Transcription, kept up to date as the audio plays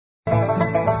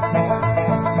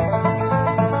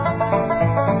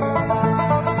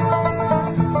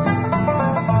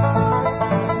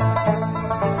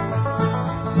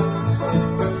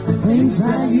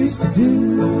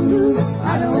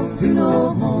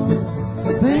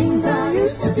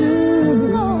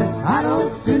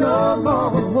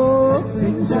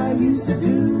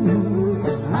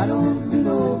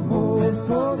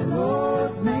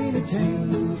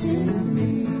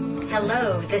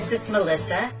This is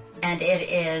Melissa, and it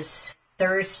is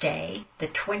Thursday, the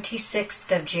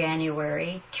 26th of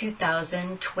January,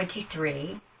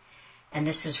 2023, and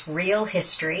this is Real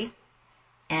History,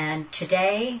 and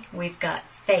today we've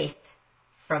got Faith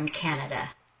from Canada.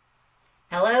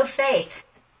 Hello, Faith.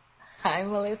 Hi,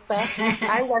 Melissa.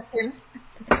 Hi, Weston.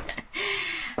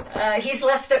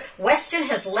 Weston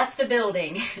has left the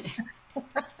building.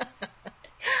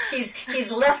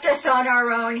 He's left us on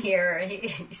our own here. He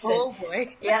said, oh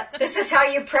boy. Yeah, this is how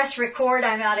you press record.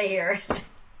 I'm out of here.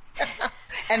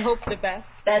 And hope the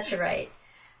best. That's right.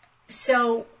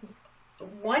 So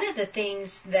one of the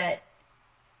things that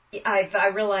I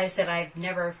realized that I've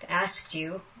never asked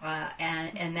you,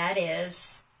 and that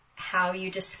is how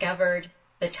you discovered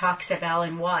the talks of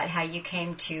Alan Watt, how you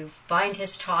came to find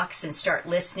his talks and start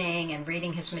listening and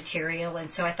reading his material.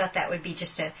 And so I thought that would be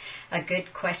just a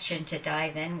good question to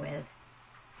dive in with.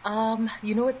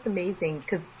 It's amazing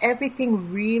because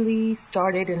everything really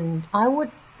started in, I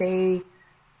would say,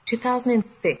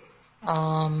 2006.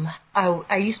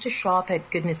 I used to shop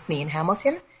at Goodness Me in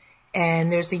Hamilton,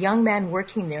 and there's a young man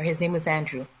working there. His name was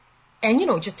Andrew. And,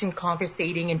 just in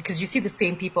conversating, and because you see the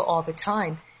same people all the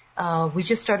time, we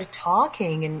just started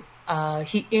talking, and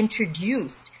he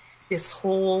introduced this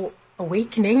whole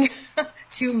awakening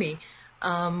to me.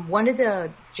 One of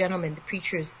the gentlemen, the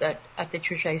preachers at the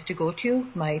church I used to go to,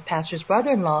 my pastor's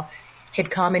brother-in-law,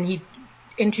 had come and he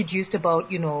introduced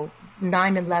about,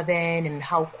 9/11 and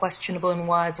how questionable it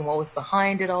was and what was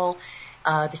behind it all,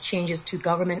 the changes to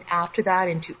government after that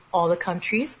into all the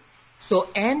countries. So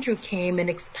Andrew came and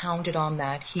expounded on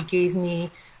that. He gave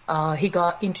me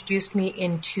introduced me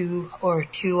to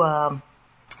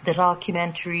the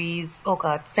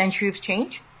documentaries, Century of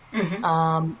Change,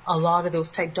 a lot of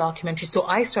those type documentaries. So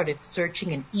I started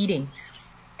searching and eating.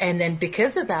 And then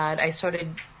because of that, I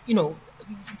started,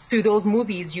 through those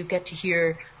movies, you get to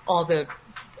hear all the,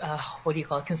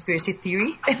 conspiracy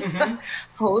theory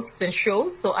hosts and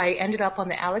shows. So I ended up on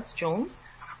the Alex Jones.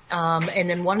 And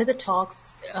then one of the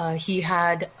talks, he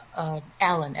had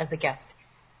Alan as a guest.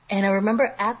 And I remember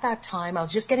at that time, I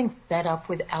was just getting fed up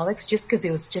with Alex just because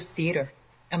it was just theater.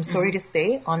 I'm sorry to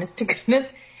say, honest to goodness,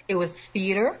 it was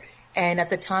theater. And at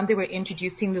the time, they were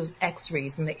introducing those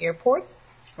x-rays in the airports.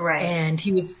 Right. And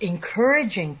he was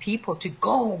encouraging people to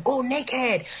go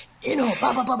naked,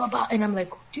 blah, blah, blah, blah, blah. And I'm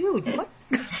like, dude, what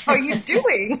are you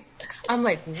doing? I'm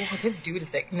like, whoa, this dude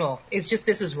is like, no, it's just,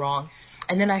 this is wrong.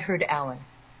 And then I heard Alan.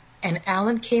 And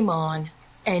Alan came on,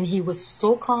 and he was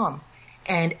so calm.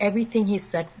 And everything he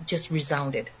said just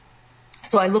resounded.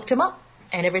 So I looked him up.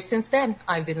 And ever since then,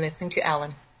 I've been listening to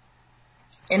Alan.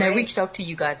 And Great. I reached out to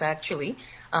you guys, actually.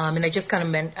 And I just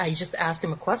I just asked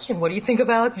him a question. What do you think of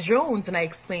Alex Jones? And I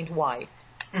explained why.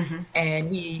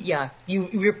 And you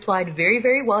replied very,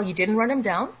 very well. You didn't run him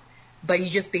down, but you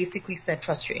just basically said,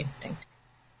 trust your instinct.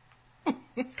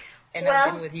 And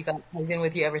I've been with you guys. I've been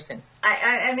with you ever since.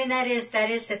 I mean, that is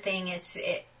the thing.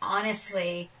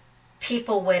 Honestly,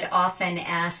 people would often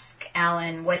ask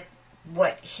Alan what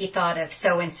he thought of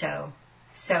so-and-so.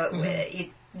 So,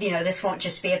 this won't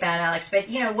just be about Alex, but,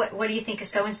 what do you think of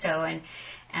so-and-so? And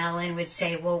Alan would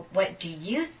say, well, what do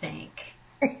you think?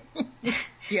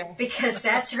 Yeah. Because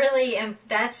that's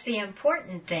the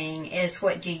important thing is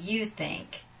what do you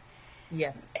think?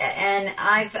 Yes. And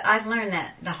I've learned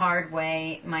that the hard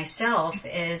way myself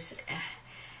is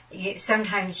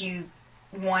sometimes you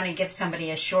want to give somebody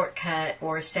a shortcut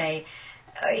or say,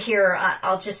 here,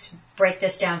 I'll just break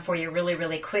this down for you really,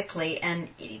 really quickly. And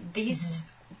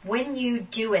when you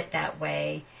do it that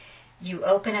way, you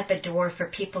open up a door for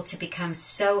people to become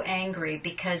so angry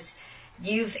because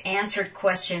you've answered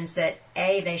questions that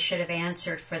A, they should have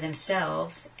answered for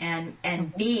themselves, and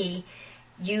B,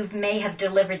 you may have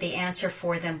delivered the answer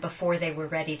for them before they were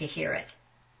ready to hear it.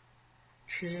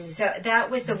 True. So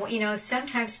that was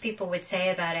sometimes people would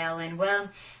say about Alan, well,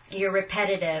 you're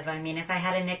repetitive. I mean, if I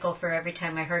had a nickel for every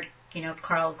time I heard,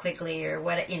 Carl Quigley or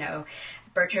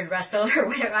Bertrand Russell or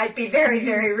whatever, I'd be very,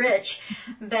 very rich.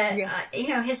 But,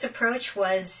 yes. His approach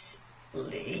was,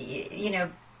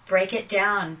 break it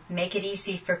down, make it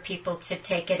easy for people to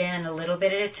take it in a little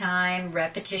bit at a time,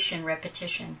 repetition.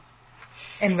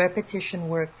 And repetition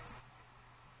works.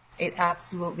 It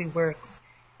absolutely works.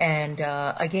 And,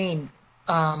 again,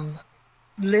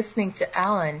 listening to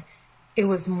Alan, it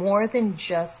was more than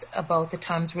just about the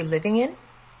times we're living in.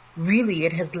 Really,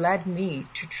 it has led me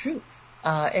to truth,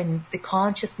 and the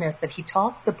consciousness that he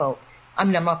talks about. I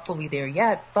mean, I'm not fully there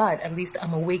yet, but at least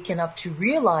I'm awakened up to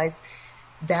realize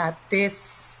that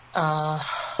this,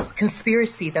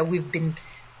 conspiracy that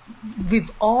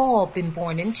we've all been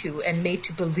born into and made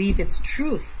to believe it's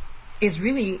truth is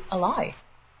really a lie.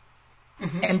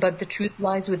 And but the truth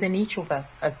lies within each of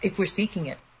us, as if we're seeking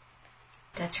it.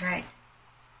 That's right.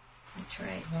 That's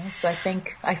right. So I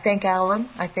thank Alan.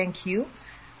 I thank you.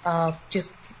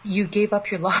 Just you gave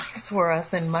up your lives for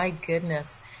us, and my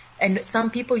goodness. And some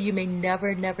people you may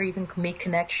never even make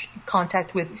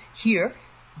contact with here,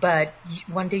 but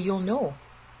one day you'll know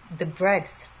the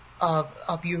breadth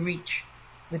of your reach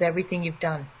with everything you've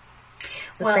done.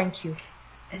 So thank you.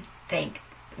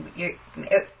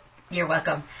 You're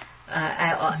welcome.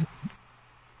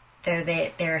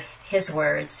 They're his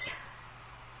words,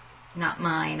 not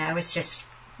mine. I was just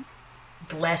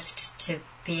blessed to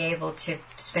be able to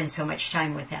spend so much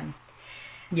time with him.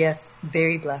 Yes,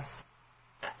 very blessed.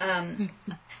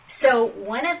 So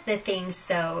one of the things,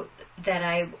 though, that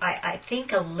I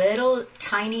think a little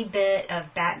tiny bit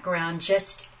of background,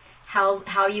 just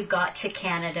how you got to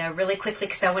Canada really quickly,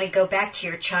 because I want to go back to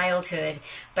your childhood,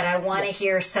 but I want to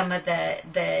hear some of the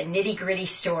nitty-gritty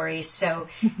stories. So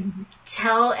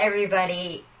tell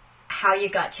everybody how you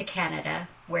got to Canada,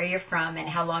 where you're from, and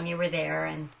how long you were there,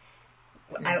 and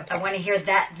I want to hear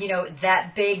that,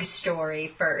 that big story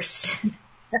first.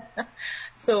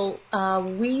 So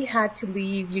we had to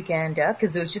leave Uganda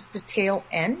because it was just the tail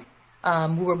end.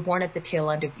 We were born at the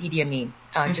tail end of Idi Amin,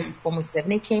 just before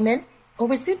Museveni came in. Or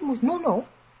was it? No.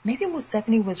 Maybe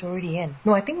Museveni was already in.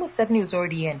 No, I think Museveni was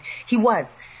already in. He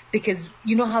was, because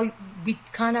you know how we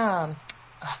kind of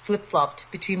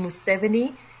flip-flopped between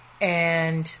Museveni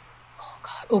and,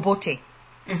 Obote.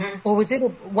 Or was it,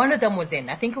 one of them was in.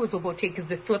 I think it was Obote because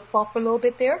they flip-flopped for a little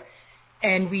bit there.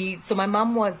 And so my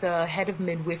mom was head of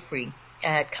midwifery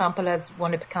at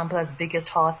one of Kampala's biggest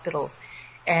hospitals.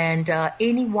 And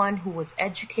anyone who was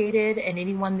educated and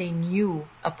anyone they knew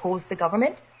opposed the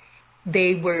government,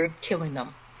 they were killing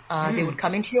them. They would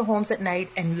come into your homes at night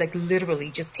and literally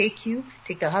just take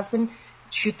the husband,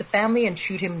 shoot the family, and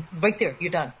shoot him right there.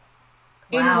 You're done.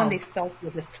 Wow. Anyone they felt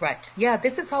with a threat. Yeah,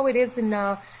 this is how it is in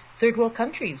third world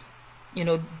countries.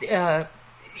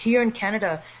 Here in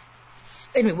Canada.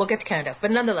 Anyway, we'll get to Canada.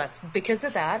 But nonetheless, because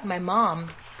of that, my mom,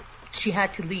 she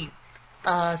had to leave.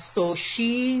 So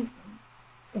she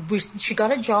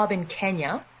got a job in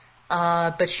Kenya,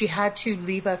 but she had to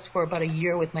leave us for about a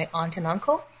year with my aunt and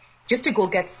uncle just to go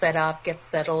get set up, get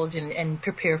settled, and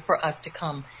prepare for us to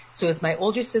come. So it was my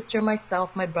older sister,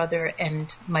 myself, my brother,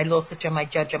 and my little sister, my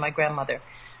judge, and my grandmother.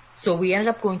 So we ended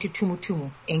up going to Tumutumu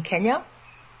in Kenya.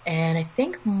 And I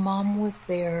think Mom was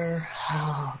there,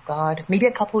 maybe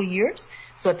a couple of years.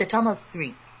 So at the time I was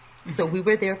 3. So we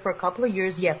were there for a couple of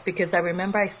years, yes, because I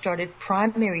remember I started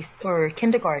primary or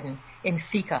kindergarten in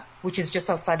Thika, which is just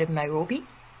outside of Nairobi.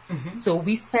 So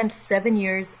we spent 7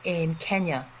 years in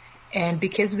Kenya. And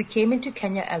because we came into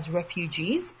Kenya as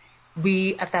refugees,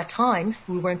 at that time,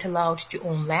 we weren't allowed to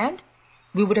own land.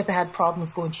 We would have had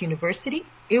problems going to university.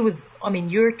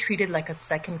 You're treated like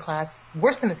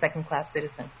worse than a second-class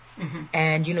citizen.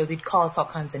 And, they'd call us all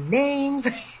kinds of names.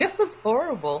 It was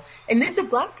horrible. And these are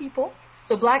black people.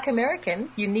 So black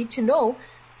Americans, you need to know,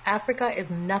 Africa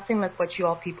is nothing like what you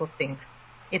all people think.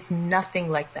 It's nothing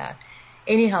like that.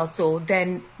 Anyhow, so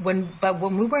then when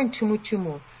we were in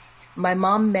Tumutumu, my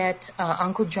mom met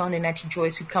Uncle John and Auntie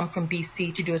Joyce, who'd come from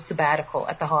BC to do a sabbatical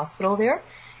at the hospital there.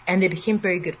 And they became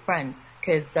very good friends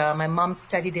because my mom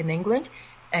studied in England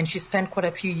and she spent quite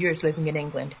a few years living in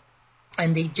England.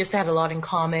 And they just had a lot in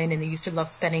common and they used to love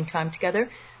spending time together.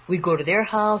 We'd go to their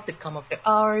house, they'd come over to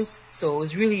ours. So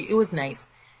it was nice.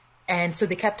 And so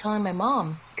they kept telling my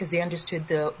mom, because they understood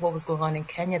what was going on in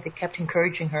Kenya, they kept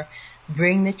encouraging her,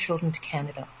 bring the children to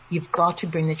Canada. You've got to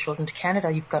bring the children to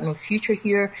Canada. You've got no future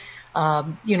here.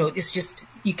 It's just,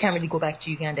 you can't really go back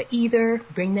to Uganda either.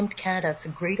 Bring them to Canada. It's a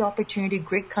great opportunity,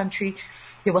 great country.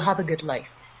 They will have a good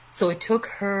life. So it took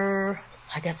her,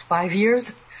 5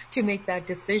 years to make that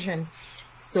decision.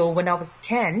 So when I was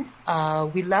 10,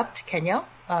 we left Kenya.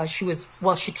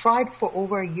 She tried for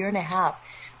over a year and a half,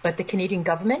 but the Canadian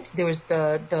government, there was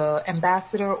the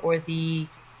ambassador or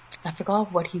I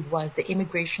forgot what he was, the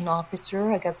immigration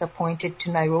officer, appointed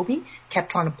to Nairobi,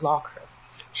 kept trying to block her.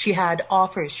 She had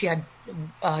offers. She had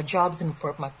jobs in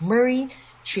Fort McMurray.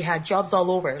 She had jobs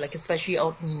all over, especially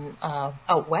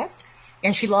out west.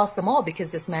 And she lost them all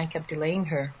because this man kept delaying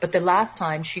her. But the last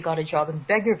time she got a job in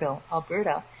Vegreville,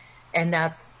 Alberta, and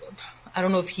I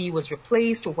don't know if he was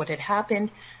replaced or what had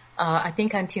happened. I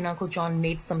think Auntie and Uncle John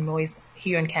made some noise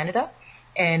here in Canada,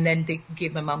 and then they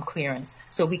gave my mom clearance.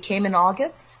 So we came in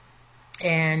August,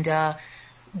 and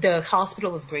the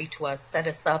hospital was great to us, set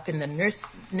us up in the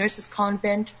nurses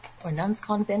convent or nuns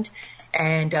convent,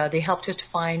 and they helped us to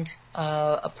find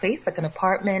a place, an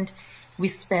apartment. We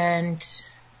spent,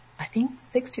 I think,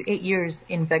 6 to 8 years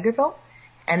in Vegreville,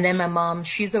 And then my mom,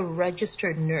 she's a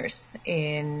registered nurse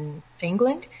in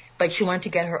England, but she wanted to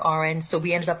get her RN. So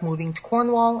we ended up moving to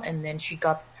Cornwall, and then she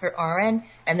got her RN,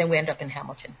 and then we ended up in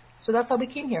Hamilton. So that's how we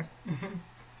came here. Mm-hmm.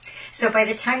 So by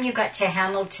the time you got to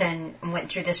Hamilton and went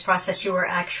through this process, you were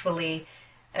actually,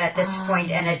 at this point,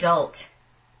 an adult.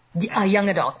 A young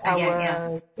adult. I Yeah.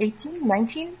 was 18,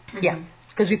 19? Mm-hmm. Yeah,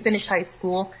 because we finished high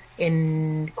school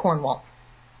in Cornwall.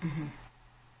 Mm-hmm.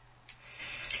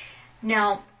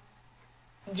 Now,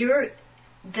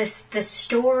 the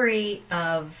story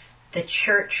of the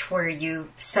church where you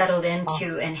settled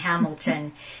into in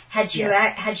Hamilton, had you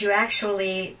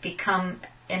actually become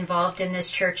involved in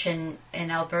this church in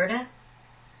Alberta?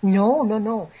 No.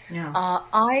 No.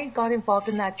 I got involved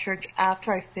in that church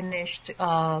after I finished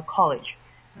college.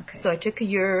 Okay. So I took a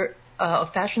year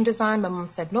of fashion design. My mom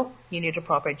said, nope, you need a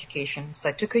proper education. So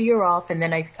I took a year off, and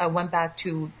then I went back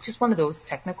to just one of those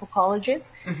technical colleges.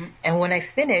 Mm-hmm. And when I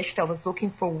finished, I was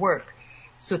looking for work.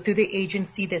 So through the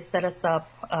agency, they set us up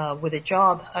with a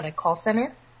job at a call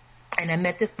center. And I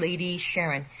met this lady,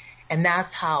 Sharon. And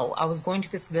that's how I was going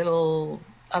to this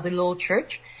other little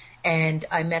church. And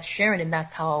I met Sharon, and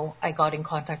that's how I got in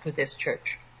contact with this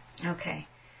church. Okay.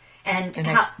 And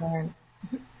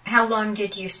how long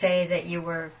did you say that you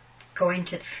were going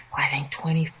to? I think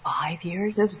 25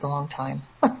 years. It was a long time.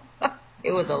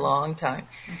 It was a long time.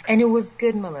 Okay. And it was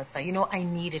good, Melissa. I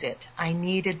needed it. I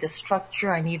needed the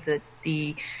structure. I needed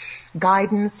the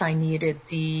guidance. I needed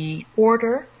the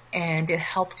order. And it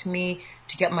helped me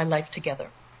to get my life together.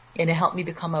 And it helped me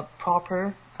become a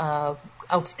proper,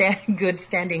 good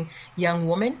standing young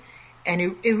woman. And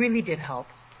it really did help.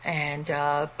 And,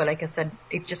 but like I said,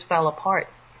 it just fell apart,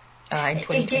 in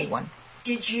 2021.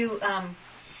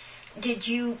 Did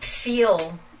you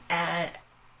feel,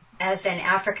 as an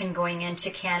African going into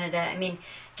Canada, I mean,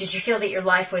 did you feel that your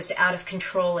life was out of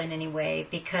control in any way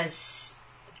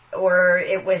or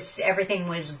everything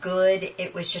was good,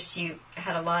 it was just you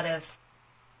had a lot of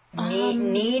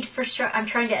need for structure? I'm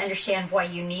trying to understand why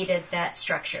you needed that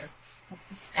structure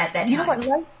at that time. You know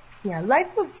what,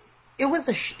 life was, it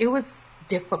was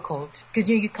difficult, because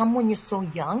you come when you're so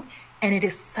young, and it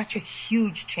is such a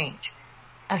huge change.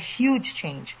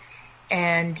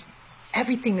 And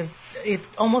everything it's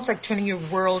almost like turning your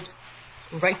world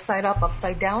right side up,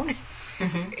 upside down.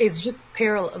 Mm-hmm. It's just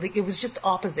parallel. It was just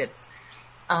opposites.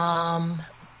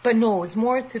 But no, it was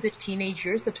more through the teenage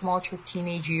years, the tumultuous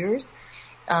teenage years,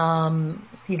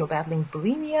 battling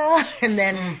bulimia, and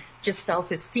then just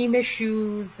self-esteem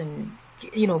issues, and,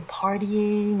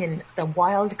 partying, and the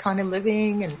wild kind of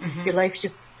living, and your life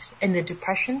just, and the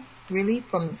depression, really,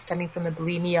 stemming from the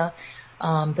bulimia,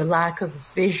 the lack of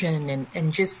vision,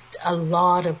 and just a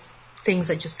lot of things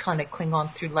that just kind of cling on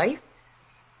through life.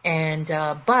 And,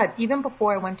 but even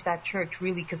before I went to that church,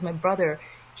 really, because my brother,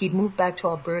 he'd moved back to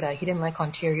Alberta. He didn't like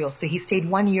Ontario. So he stayed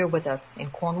 1 year with us in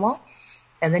Cornwall.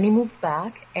 And then he moved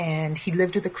back, and he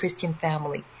lived with a Christian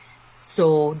family.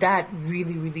 So that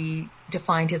really, really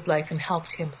defined his life and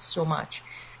helped him so much.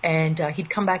 And, he'd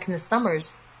come back in the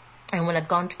summers. And when I'd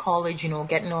gone to college,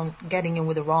 getting in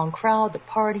with the wrong crowd, the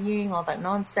partying, all that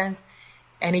nonsense.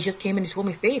 And he just came and he told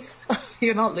me, Faith,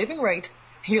 you're not living right.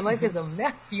 Your life is a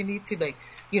mess. You need to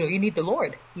you need the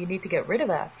Lord. You need to get rid of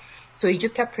that. So he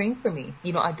just kept praying for me.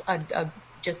 I'd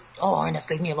just, Ernest,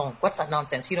 leave me alone. What's that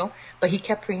nonsense, But he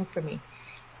kept praying for me.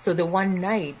 So the one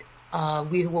night,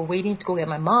 we were waiting to go get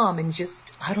my mom, and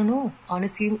just, I don't know,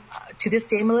 honestly, to this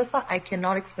day, Melissa, I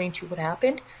cannot explain to you what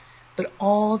happened. But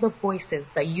all the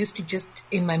voices that used to just,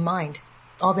 in my mind,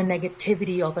 all the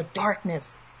negativity, all the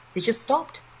darkness, they just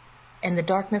stopped. And the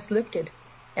darkness lifted.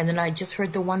 And then I just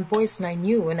heard the one voice, and I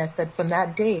knew, and I said, from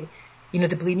that day, the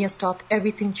bulimia stopped,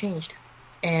 everything changed.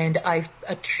 And I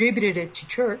attributed it to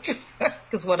church,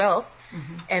 because what else?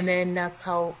 Mm-hmm. And then that's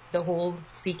how the whole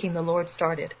seeking the Lord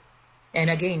started. And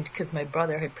again, because my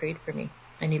brother had prayed for me,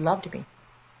 and he loved me.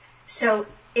 So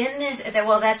in this,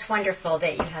 well, that's wonderful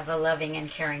that you have a loving and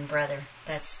caring brother.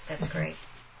 That's great.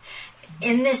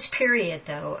 In this period,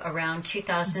 though, around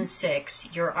 2006,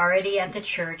 you're already at the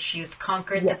church. You've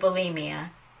conquered the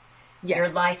bulimia. Yeah. Your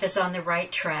life is on the right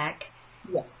track.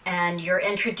 Yes. And you're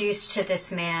introduced to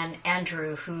this man,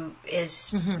 Andrew, who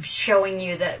is showing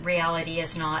you that reality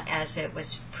is not as it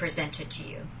was presented to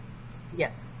you.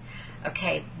 Yes.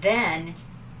 Okay, then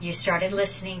you started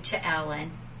listening to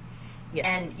Alan. Yes.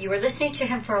 And you were listening to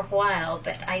him for a while,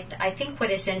 but I think what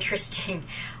is interesting,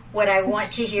 what I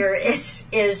want to hear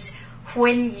is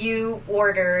when you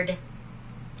ordered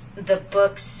the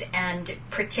books, and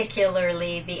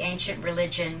particularly the Ancient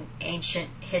Religion, Ancient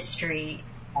History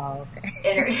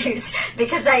interviews,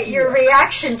 because your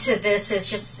reaction to this is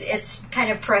just, it's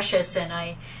kind of precious, and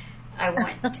I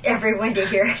want everyone to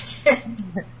hear it.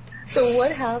 So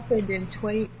what happened in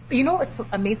it's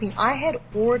amazing. I had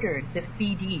ordered the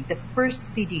CD, the first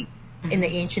CD in the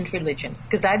ancient religions.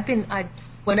 Because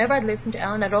whenever I'd listen to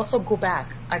Alan, I'd also go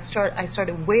back. I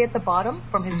started way at the bottom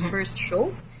from his first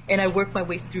shows, and I worked my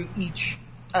way through each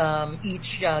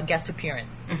guest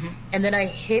appearance. And then I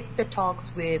hit the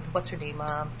talks with, what's her name?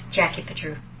 Jackie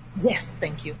Petru. Yes,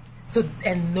 thank you. So,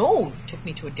 and those took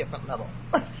me to a different level.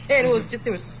 And it was just,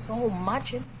 there was so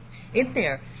much in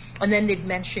there. And then they'd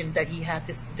mentioned that he had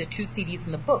the 2 CDs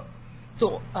in the books.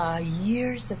 So,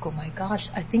 years ago, my gosh,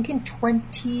 I think in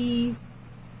 2020,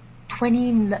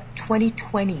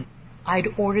 I'd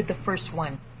ordered the first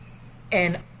one.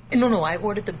 And, I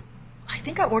ordered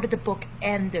the book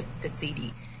and the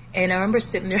CD. And I remember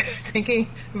sitting there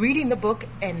reading the book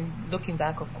and looking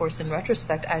back, of course, in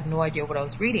retrospect, I had no idea what I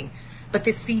was reading. But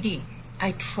the CD,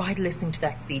 I tried listening to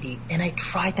that CD. And I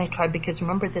tried because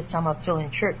remember this time I was still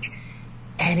in church.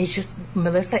 And it's just,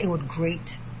 Melissa, it would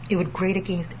grate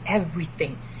against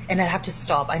everything. And I'd have to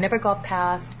stop. I never got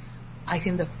past, I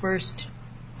think, the first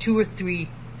 2 or 3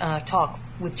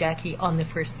 talks with Jackie on the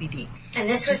first CD. And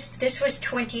this was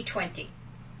 2020.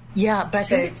 Yeah, but I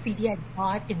think the CD I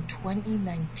bought in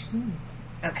 2019.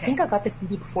 Okay. I think I got the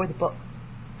CD before the book.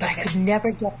 But I could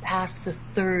never get past the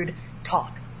 3rd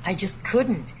talk. I just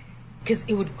couldn't. Because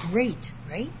it would grate,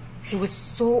 right? It was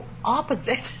so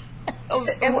opposite of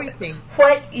everything.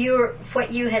 What you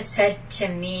had said to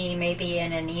me, maybe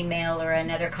in an email or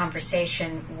another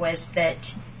conversation, was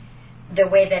that the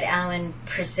way that Alan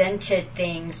presented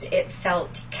things, it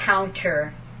felt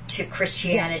counter to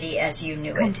Christianity as you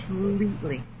knew it.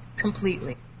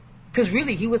 Completely. Because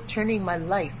really, he was turning my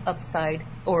life upside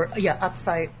right,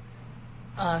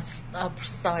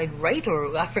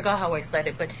 or I forgot how I said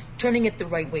it, but turning it the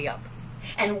right way up.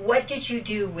 And what did you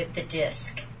do with the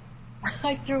disc?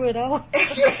 I threw it out.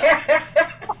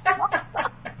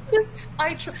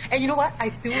 And you know what? I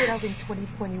threw it out in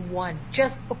 2021,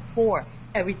 just before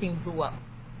everything blew up.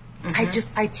 I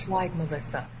tried,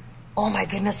 Melissa. Oh my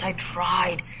goodness, I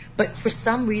tried. But for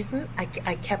some reason,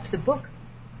 I kept the book.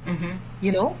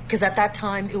 Because at that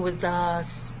time it was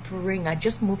spring. I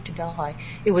just moved to Delhi.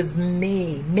 It was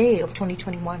May of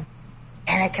 2021.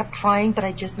 And I kept trying, but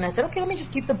I said, okay, let me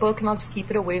just keep the book and I'll just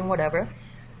keep it away and whatever.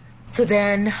 So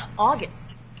then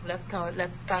August. Let's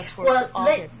fast forward to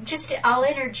August. I'll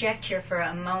interject here for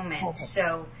a moment. Okay.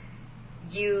 So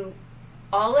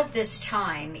all of this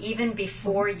time, even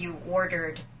before you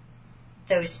ordered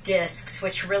those discs,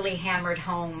 which really hammered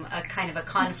home a kind of a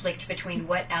conflict between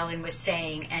what Alan was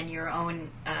saying and your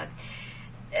own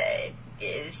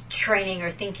training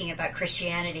or thinking about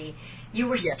Christianity, you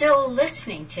were still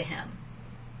listening to him.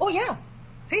 Oh, yeah.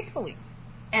 Faithfully.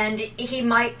 And he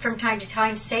might, from time to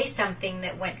time, say something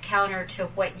that went counter to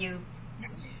what you...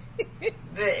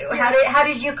 How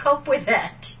did you cope with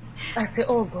that? I said,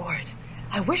 oh, Lord,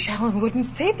 I wish Alan wouldn't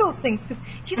say those things, because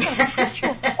he's not a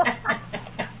preacher.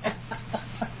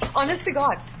 Honest to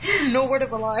God, no word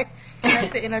of a lie.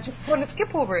 And I just want to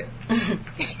skip over it. I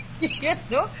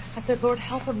said, Lord,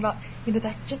 help him not.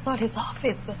 That's just not his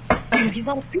office. He's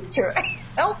not a preacher.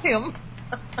 Help him.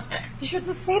 He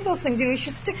shouldn't say those things. He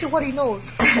should stick to what he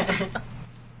knows.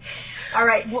 All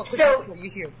right. So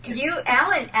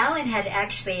Alan had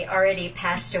actually already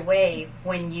passed away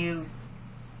when you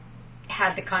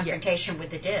had the confrontation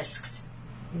with the discs.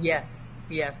 Yes.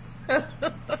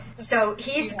 So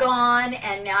he's gone,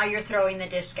 and now you're throwing the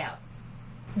disc out.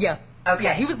 Yeah. Okay.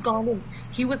 Yeah, he was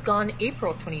gone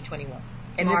April 2021,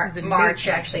 and this is in March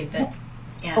actually. But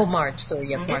yeah. Oh, March. Sorry,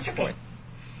 yes, March 4th.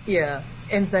 Yeah,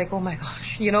 and it's like, oh my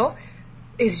gosh,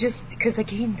 it's just because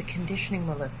again the conditioning,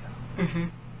 Melissa.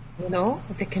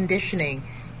 The conditioning.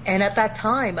 And at that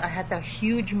time, I had that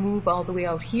huge move all the way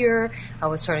out here. I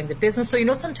was starting the business. So,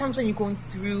 sometimes when you're going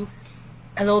through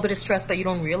a little bit of stress, but you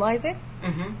don't realize it.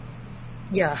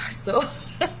 Yeah. So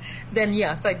then,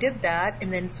 so I did that.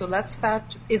 And then, so let's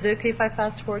is it okay if I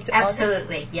fast forward to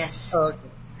Absolutely. August? Yes. Okay.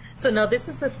 So now this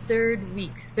is the third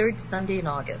Sunday in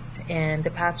August. And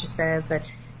the pastor says that,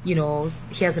 he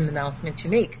has an announcement to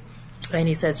make. And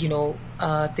he says,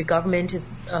 the government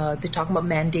is, they're talking about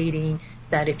mandating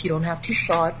that if you don't have 2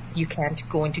 shots, you can't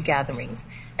go into gatherings.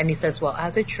 And he says, well,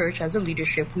 as a church, as a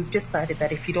leadership, we've decided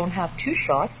that if you don't have 2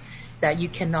 shots, that you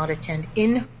cannot attend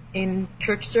in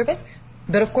church service.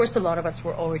 But of course, a lot of us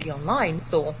were already online.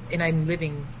 So, and I'm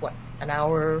living, an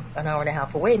hour and a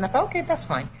half away. And I thought, okay, that's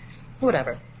fine.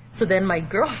 Whatever. So then my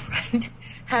girlfriend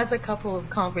has a couple of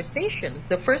conversations.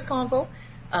 The first convo,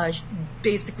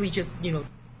 basically just,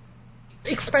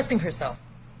 expressing herself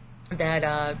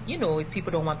that, if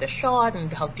people don't want the shot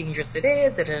and how dangerous it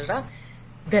is,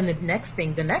 then the next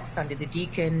Sunday,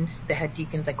 the head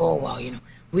deacon's like, oh, well,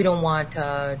 we don't want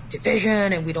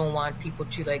division, and we don't want people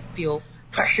to like feel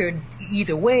pressured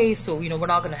either way. So, we're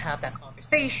not going to have that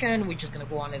conversation. We're just going to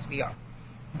go on as we are.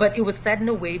 But it was said in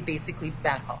a way, basically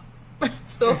back off.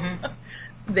 So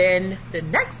then the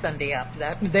next Sunday after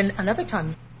that, then another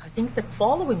time, I think the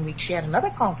following week, she had another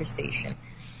conversation,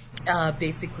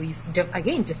 basically,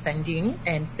 again, defending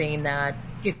and saying that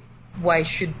why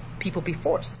should people be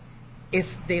forced?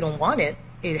 If they don't want it,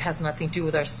 it has nothing to do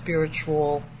with our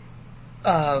spiritual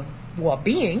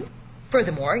well-being.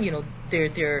 Furthermore,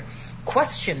 there are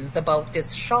questions about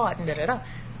this shot and da-da-da.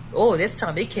 Oh, this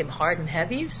time they came hard and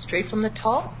heavy, straight from the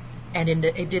top, and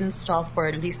it didn't stop for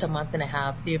at least a month and a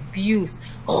half. The abuse,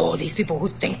 these people who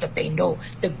think that they know,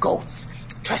 the goats,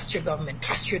 trust your government,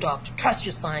 trust your doctor, trust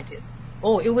your scientists.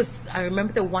 I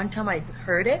remember the one time I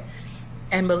heard it,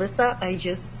 and Melissa, I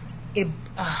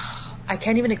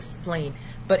can't even explain,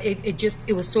 but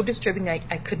it was so disturbing.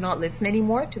 I could not listen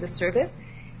anymore to the service.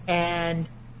 And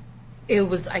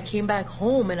I came back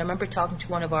home, and I remember talking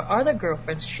to one of our other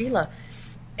girlfriends, Sheila,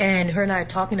 and her and I were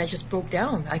talking. I just broke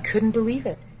down. I couldn't believe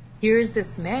it. Here's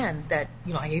this man that,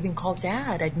 I even called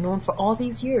Dad. I'd known for all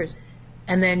these years.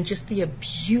 And then just the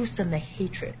abuse and the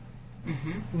hatred.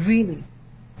 Mm-hmm. Really.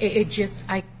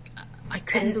 I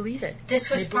couldn't believe it.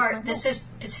 This is part of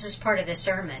the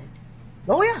sermon.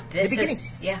 Oh, yeah. The beginning.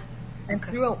 Yeah. And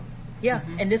throughout. Yeah.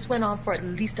 Mm-hmm. And this went on for at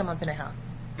least a month and a half.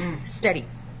 Steady.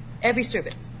 Every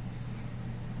service.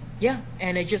 Yeah.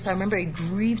 And I remember it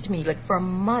grieved me. Like for a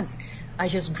month, I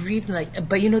just grieved.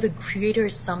 But the Creator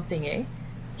is something, eh?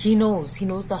 He knows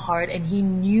the heart, and he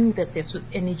knew that this was,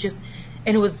 and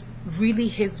it was really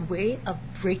his way of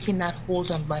breaking that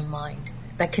hold on my mind,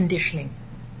 that conditioning.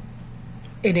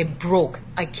 And it broke.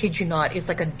 I kid you not. It's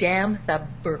like a dam that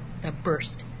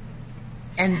burst.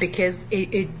 And because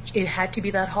it had to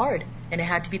be that hard, and it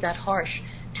had to be that harsh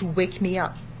to wake me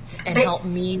up and help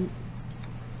me.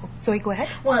 Sorry, go ahead.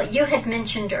 Well, you had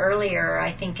mentioned earlier,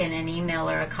 I think in an email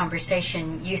or a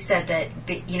conversation, you said that,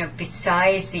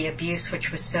 besides the abuse,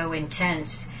 which was so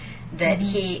intense, that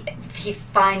he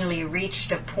finally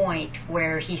reached a point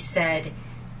where he said,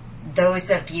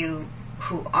 those of you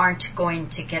who aren't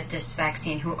going to get this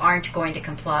vaccine, who aren't going to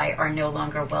comply, are no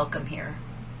longer welcome here.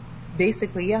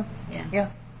 Basically, yeah.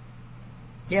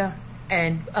 Yeah.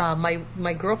 And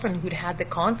my girlfriend who'd had the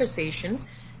conversations,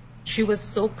 she was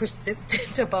so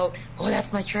persistent about,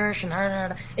 that's my church, and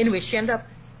anyway, she ended up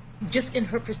just in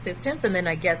her persistence, and then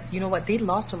I guess, they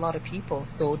lost a lot of people,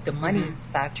 so the money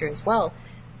factor as well.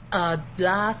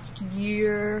 Last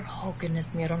year, oh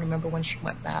goodness me, I don't remember when she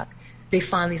went back. They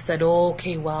finally said,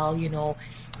 okay, well, we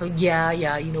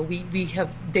have,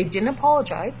 they didn't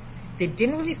apologize. They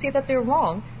didn't really say that they're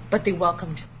wrong, but they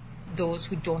welcomed those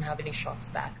who don't have any shots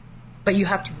back. But you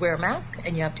have to wear a mask,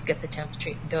 and you have to get the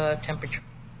temperature.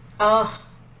 Oh.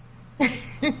 Thank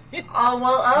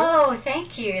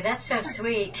you. That's so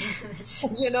sweet.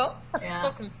 Yeah.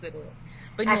 So considerate.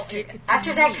 But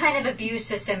after that kind of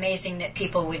abuse, it's amazing that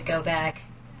people would go back.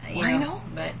 I know.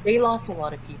 But they lost a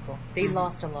lot of people.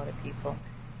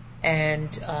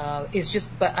 And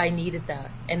but I needed that.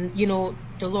 And,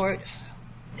 the Lord,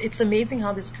 it's amazing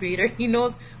how this Creator, He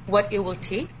knows what it will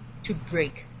take to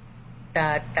break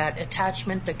that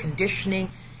attachment, the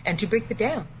conditioning, and to break the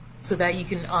dam. So that you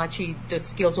can actually, the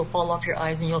scales will fall off your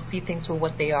eyes and you'll see things for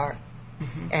what they are.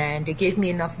 Mm-hmm. And it gave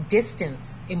me enough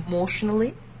distance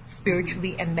emotionally,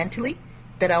 spiritually, and mentally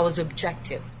that I was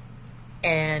objective.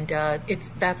 And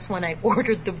that's when I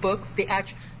ordered the books.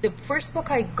 The first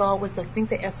book I got was, I think,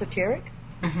 the Esoteric.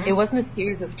 Mm-hmm. It wasn't a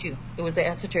series of 2. It was the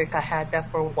Esoteric. I had that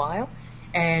for a while.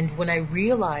 And when I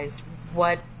realized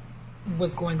what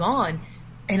was going on,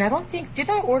 and did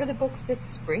I order the books this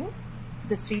spring?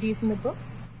 The CDs and the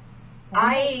books?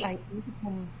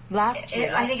 Last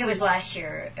year. I think it was last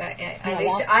year.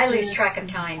 I lose track of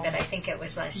time, but I think it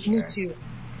was last year.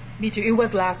 Me too. It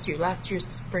was last year's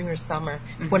spring or summer,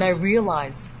 when I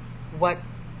realized what,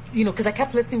 because I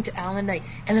kept listening to Alan Knight,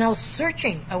 and then I was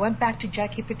searching. I went back to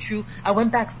Jackie Patriou. I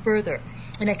went back further,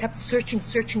 and I kept searching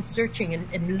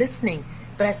and listening.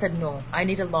 But I said, no, I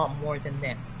need a lot more than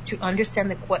this to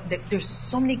understand there's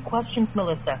so many questions,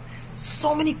 Melissa,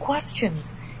 so many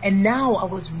questions. And now I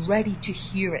was ready to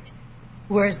hear it.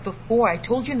 Whereas before, I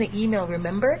told you in the email,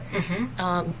 remember?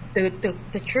 Mm-hmm.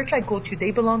 The church I go to, they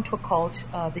belong to a cult,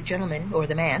 the gentleman, or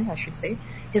the man, I should say.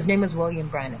 His name is William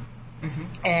Branham. Mm-hmm.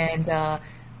 And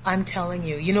I'm telling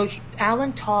you,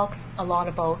 Alan talks a lot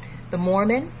about the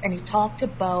Mormons, and he talked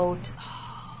about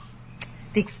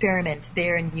the experiment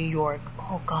there in New York.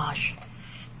 Oh, gosh.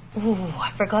 Oh,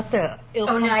 I forgot the...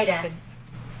 Oneida.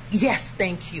 Yes,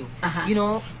 thank you.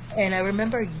 And I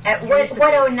remember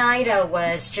what Oneida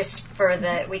was, just for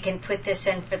we can put this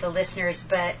in for the listeners,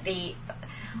 but the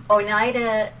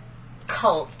Oneida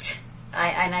cult,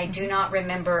 and I do not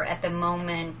remember at the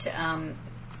moment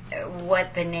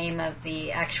what the name of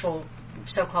the actual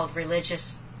so-called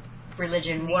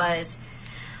religion was,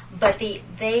 but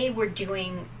they were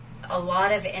doing a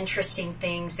lot of interesting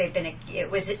things.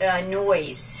 It was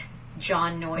Noyes.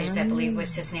 John Noyes, I believe,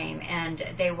 was his name, and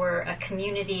they were a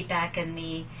community back in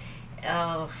the,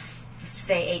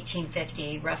 say,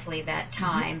 1850, roughly that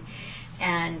time,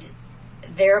 and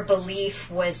their belief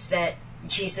was that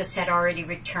Jesus had already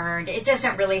returned. It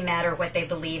doesn't really matter what they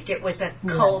believed. It was a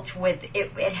cult with,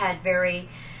 it had very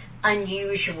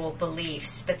unusual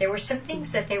beliefs, but there were some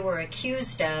things that they were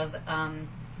accused of,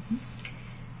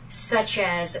 such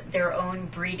as their own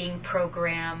breeding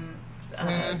program,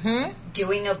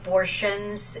 doing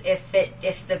abortions if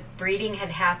the breeding had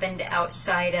happened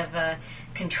outside of a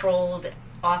controlled,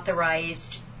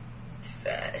 authorized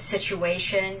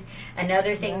situation.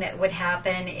 Another thing that would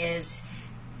happen is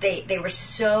they were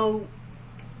so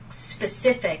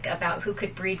specific about who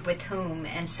could breed with whom,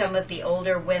 and some of the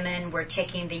older women were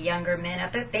taking the younger men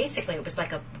up. But basically, it was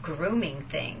like a grooming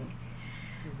thing.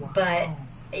 Wow. But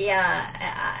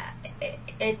yeah,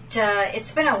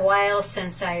 it's been a while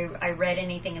since I read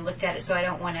anything and looked at it, so I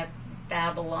don't want to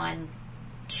babble on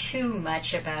too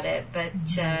much about it. But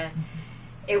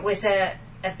it was a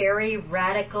very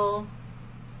radical,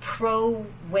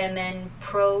 pro-women,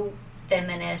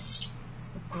 pro-feminist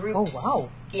groups. Oh,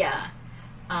 wow. Yeah.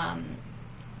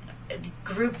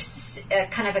 Groups,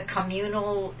 kind of a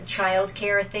communal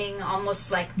childcare thing, almost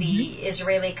like the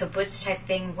Israeli kibbutz type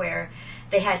thing, where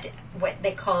they had what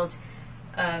they called,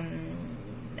 I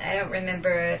don't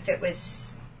remember if it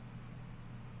was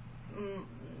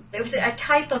a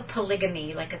type of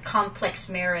polygamy, like a complex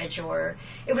marriage, or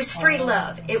it was free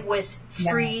love. It was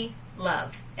free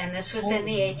love, and this was in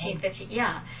the 1850s.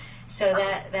 Yeah. So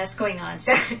that's going on.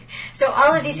 So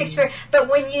all of these experiences. But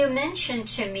when you mentioned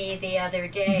to me the other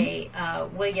day,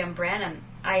 William Branham,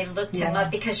 I looked him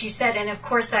up because you said, and of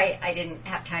course I didn't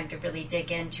have time to really dig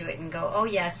into it and go, oh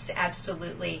yes,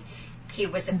 absolutely, he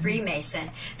was a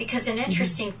Freemason. Because an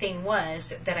interesting thing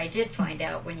was that I did find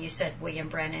out when you said William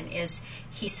Branham is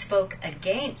he spoke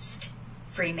against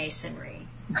Freemasonry.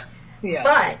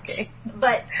 Yeah,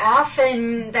 but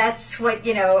often that's what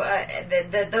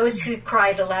those who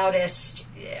cry the loudest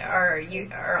are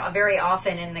very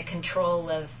often in the control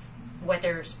of what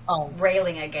they're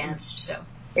railing against. So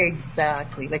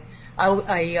exactly, like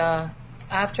I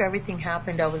after everything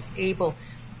happened, I was able.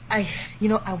 I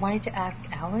wanted to ask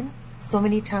Alan so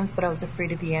many times, but I was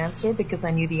afraid of the answer because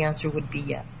I knew the answer would be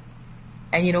yes.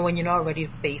 And when you're not ready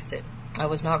to face it, I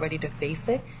was not ready to face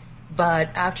it.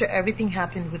 But after everything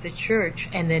happened with the church,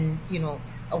 and then,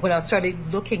 when I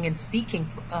started looking and seeking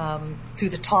through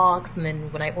the talks, and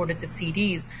then when I ordered the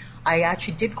CDs, I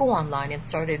actually did go online and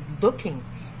started looking.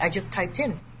 I just typed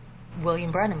in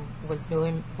William Branham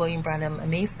a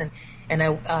Mason, and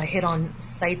I hit on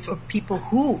sites or people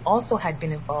who also had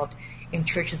been involved in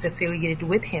churches affiliated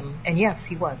with him. And yes,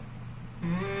 he was.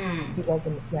 He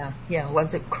wasn't,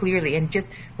 was it clearly. And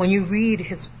just when you read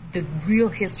the real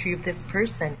history of this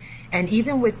person, and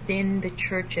even within the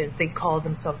churches, they call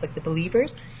themselves like the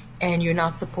believers, and you're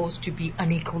not supposed to be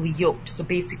unequally yoked. So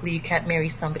basically, you can't marry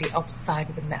somebody outside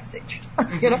of the message.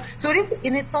 So it is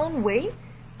in its own way,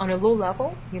 on a low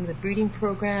level. The breeding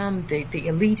program, the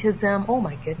elitism. Oh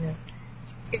my goodness,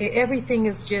 everything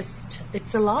is just,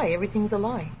 it's a lie. Everything's a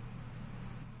lie.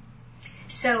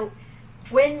 So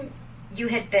when you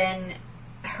had been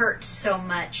hurt so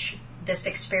much, this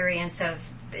experience of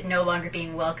no longer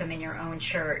being welcome in your own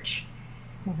church,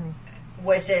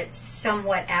 was it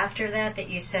somewhat after that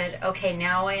you said, okay,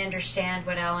 now I understand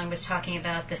what Alan was talking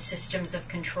about, the systems of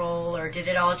control, or did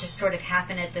it all just sort of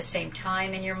happen at the same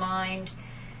time in your mind?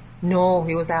 No,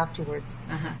 it was afterwards.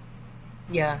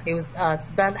 Yeah, it was,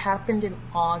 so that happened in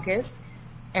August,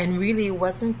 and really it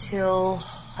wasn't till,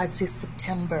 I'd say,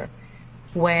 September,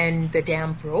 when the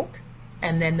dam broke.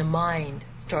 And then the mind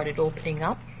started opening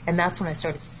up. And that's when I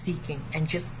started seeking and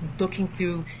just looking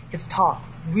through his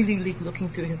talks, really, really looking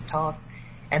through his talks.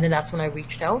 And then that's when I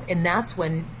reached out. And that's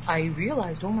when I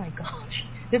realized, oh my gosh,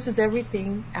 this is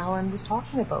everything Alan was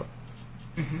talking about.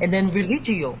 And then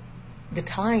religio, the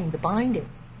tying, the binding.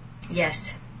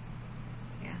 Yes.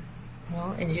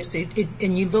 Yeah. And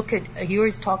and you look at, he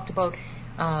always talked about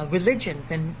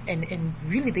religions, and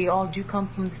really they all do come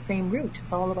from the same root.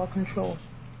 It's all about control.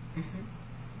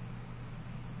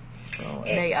 So,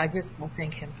 and I just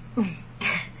thank him.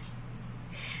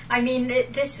 I mean,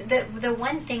 the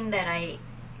one thing that I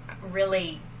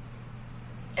really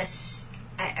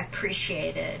I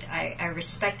appreciated, I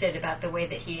respected about the way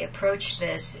that he approached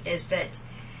this is that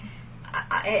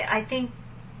I think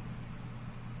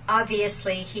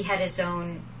obviously he had his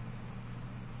own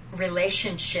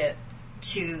relationship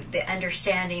to the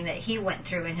understanding that he went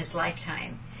through in his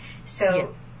lifetime. So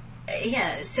Yes.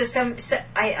 yeah, so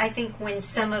I think when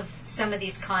some of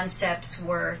these concepts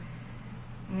were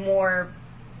more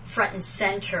front and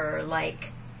center,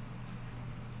 like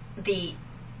the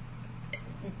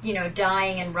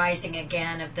dying and rising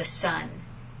again of the sun.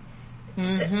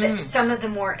 Some of the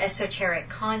more esoteric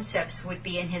concepts would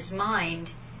be in his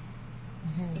mind.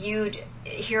 You'd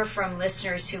hear from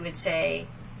listeners who would say,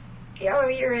 "Oh,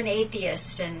 you're an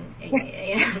atheist, and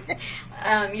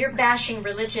you're bashing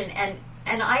religion."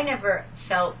 And I never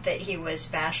felt that he was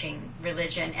bashing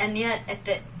religion. And yet,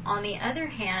 on the other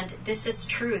hand, this is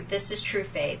true. This is true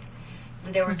faith.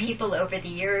 And there were people over the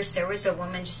years. There was a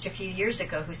woman just a few years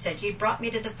ago who said, "You brought me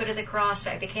to the foot of the cross.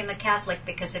 I became a Catholic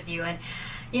because of you." And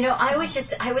I would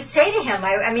say to him,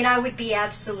 I would be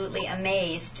absolutely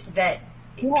amazed that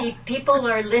people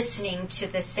are listening to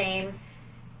the same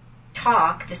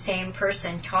talk, the same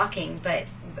person talking, but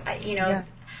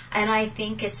and I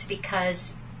think it's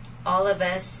because all of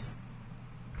us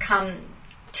come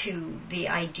to the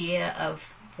idea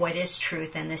of what is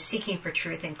truth and the seeking for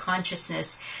truth and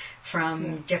consciousness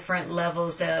from different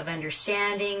levels of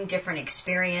understanding, different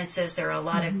experiences. There are a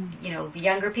lot of,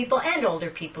 younger people and older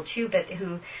people too, but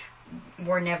who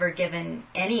were never given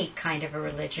any kind of a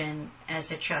religion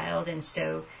as a child. And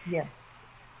so,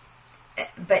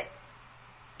 but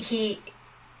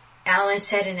Alan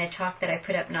said in a talk that I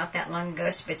put up not that long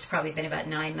ago, so it's probably been about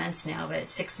 9 months now, but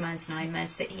 6 months, 9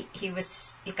 months, that he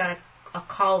got a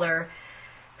caller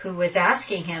who was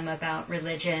asking him about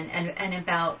religion and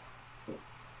about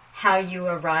how you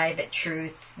arrive at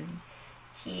truth. And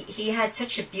he had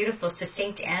such a beautiful,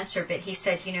 succinct answer, but he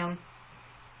said,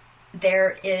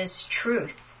 there is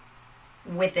truth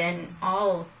within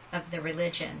all of the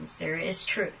religions. There is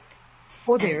truth.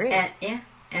 Oh, there is.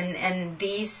 And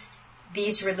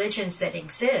these religions that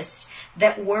exist,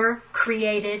 that were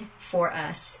created for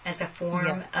us as a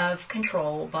form of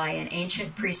control by an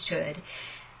ancient priesthood,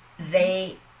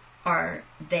 they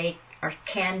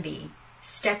can be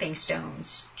stepping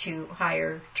stones to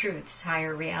higher truths,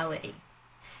 higher reality.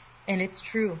 And it's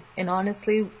true. And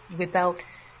honestly,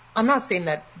 I'm not saying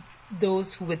that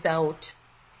those who without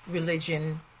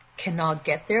religion cannot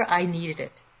get there. I needed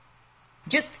it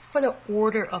just for the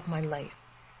order of my life.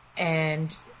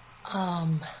 And how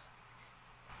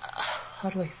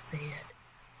do I say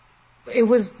it? It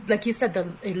was like you said,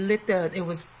 it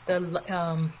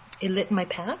lit my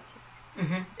path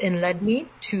and led me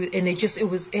to, and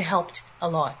it helped a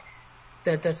lot.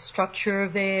 The structure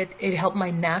of it helped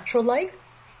my natural life,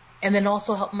 and then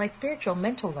also helped my spiritual,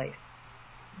 mental life.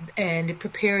 And it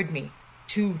prepared me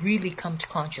to really come to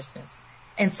consciousness.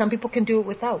 And some people can do it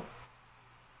without.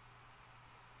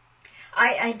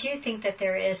 I do think that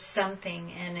there is something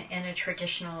in a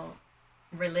traditional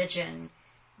religion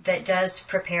that does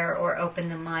prepare or open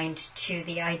the mind to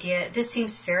the idea. This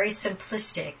seems very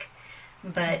simplistic,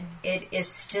 but it is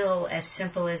still, as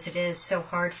simple as it is, so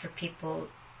hard for people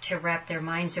to wrap their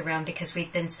minds around because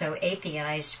we've been so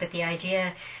atheized. But the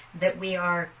idea that we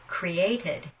are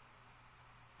created,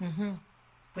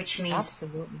 which means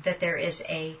that there is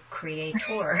a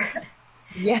creator.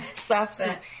 Yes,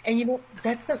 absolutely. And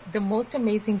that's the most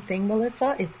amazing thing,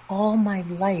 Melissa, is all my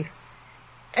life.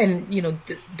 And,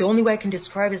 the only way I can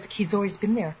describe it is he's always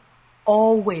been there.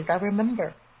 Always. I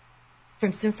remember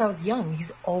since I was young,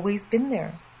 he's always been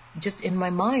there. Just in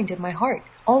my mind, in my heart.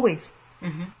 Always.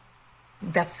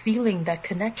 That feeling, that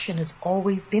connection has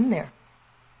always been there.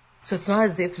 So it's not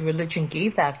as if religion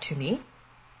gave that to me.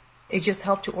 It just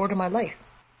helped to order my life.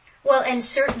 Well, and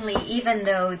certainly, even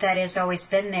though that has always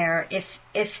been there, if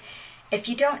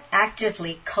you don't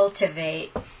actively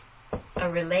cultivate a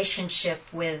relationship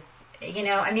with,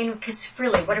 because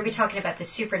really, what are we talking about? The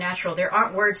supernatural. There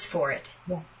aren't words for it.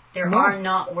 Yeah. There are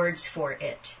not words for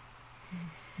it.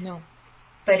 No.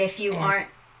 But if you aren't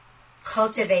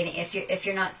cultivating, if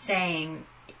you're not saying,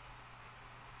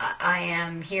 I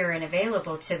am here and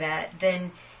available to that,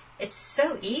 then it's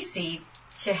so easy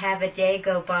to have a day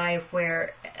go by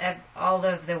where all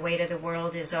of the weight of the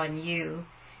world is on you,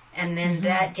 and then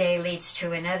that day leads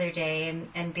to another day,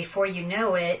 and before you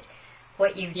know it,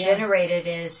 what you've generated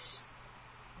is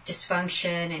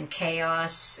dysfunction and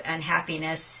chaos,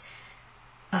 unhappiness.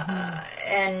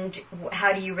 And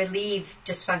how do you relieve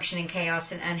dysfunction and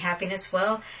chaos and unhappiness?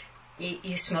 Well,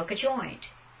 you smoke a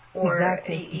joint, or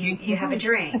you have a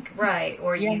drink, right?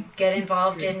 Or you get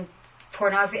involved in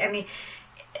pornography. I mean,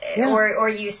 Yeah. or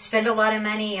you spend a lot of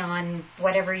money on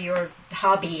whatever your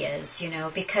hobby is,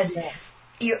 because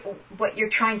what you're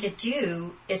trying to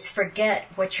do is forget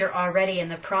what you're already in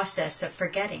the process of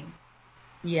forgetting.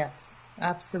 Yes,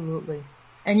 absolutely.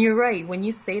 And you're right. When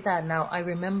you say that now, I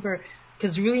remember,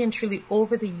 because really and truly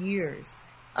over the years,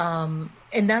 and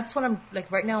that's what I'm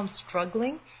like right now, I'm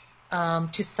struggling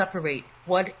to separate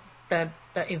what the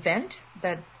event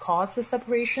that caused the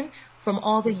separation from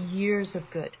all the years of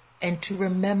good, and to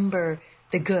remember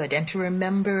the good, and to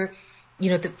remember,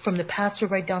 from the pastor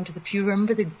right down to the pew,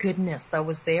 remember the goodness that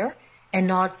was there, and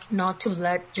not to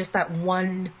let just that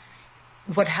one,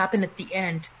 what happened at the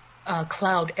end,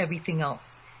 cloud everything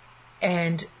else.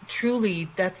 And truly,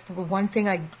 that's the one thing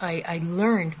I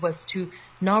learned, was to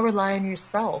not rely on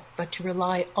yourself, but to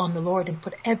rely on the Lord and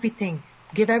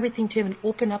give everything to Him, and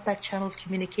open up that channel of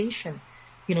communication,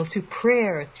 through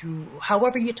prayer, through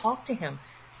however you talk to Him.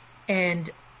 And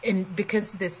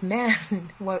because this man,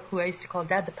 who I used to call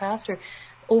Dad, the pastor,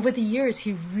 over the years,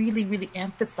 he really, really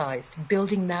emphasized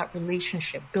building that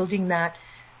relationship, opening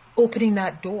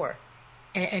that door,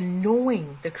 and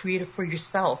knowing the Creator for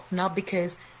yourself, not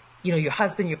because, your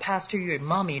husband, your pastor, your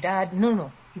mom, your dad.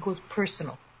 No. He goes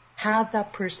personal. Have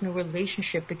that personal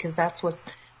relationship, because that's what's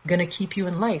going to keep you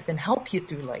in life and help you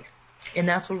through life. And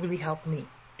that's what really helped me.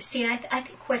 See, I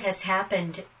think what has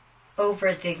happened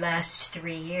over the last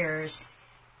 3 years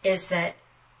is that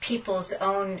people's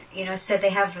own, so they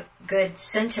have good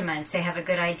sentiments, they have a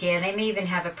good idea, and they may even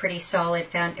have a pretty solid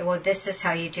this is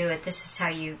how you do it, this is how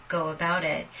you go about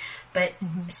it. But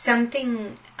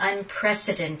something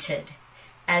unprecedented,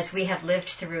 as we have lived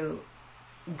through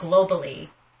globally,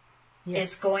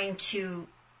 is going to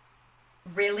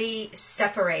really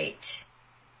separate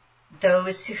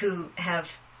those who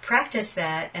have practiced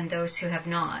that and those who have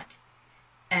not.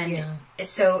 And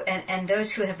so, and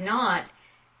those who have not,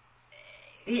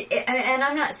 and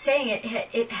I'm not saying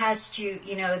it has to,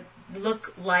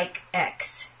 look like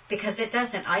X, because it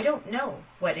doesn't. I don't know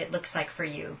what it looks like for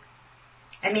you.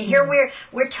 I mean, here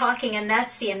we're talking, and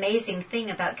that's the amazing thing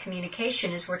about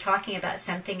communication, is we're talking about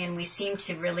something and we seem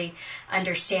to really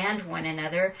understand one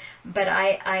another. But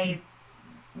I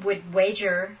would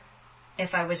wager,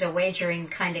 if I was a wagering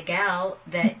kind of gal,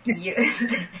 that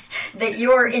that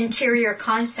your interior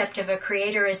concept of a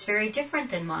creator is very different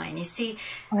than mine. You see,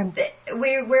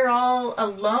 we're all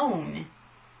alone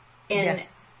in.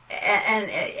 Yes.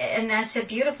 And that's a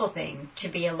beautiful thing, to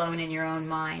be alone in your own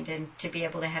mind and to be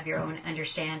able to have your own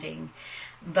understanding.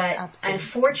 But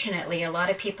unfortunately, a lot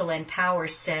of people in power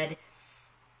said,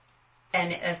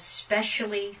 and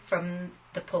especially from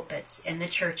the pulpits in the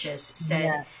churches,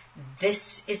 said,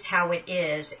 this is how it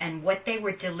is. And what they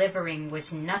were delivering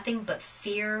was nothing but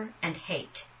fear and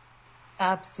hate.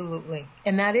 Absolutely.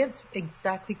 And that is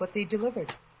exactly what they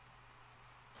delivered.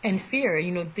 And fear,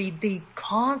 the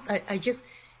cause,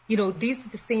 these are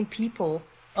the same people,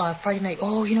 Friday night,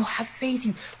 have faith,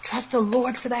 you trust the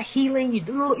Lord for that healing,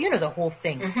 the whole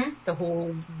thing, the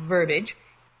whole verbiage.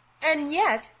 And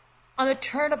yet, on a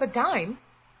turn of a dime,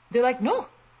 they're like, no,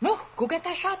 go get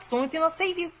that shot, it's the only thing that'll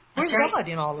save you. Where's God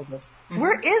in all of this?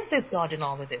 Where is this God in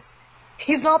all of this?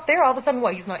 He's not there. All of a sudden,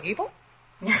 what, he's not able?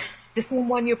 The same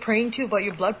one you're praying to about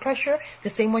your blood pressure, the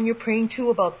same one you're praying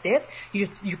to about this,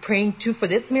 you're praying to for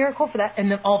this miracle, for that,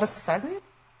 and then all of a sudden,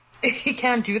 he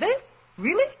can't do this?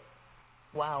 Really?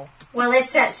 Wow. Well,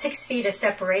 it's that 6 feet of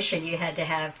separation you had to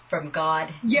have from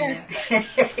God. Yes.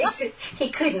 He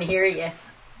couldn't hear you.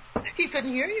 He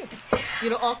couldn't hear you.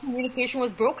 All communication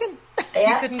was broken.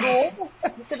 Yeah. He couldn't go over.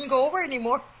 He couldn't go over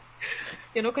anymore.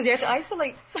 Because you had to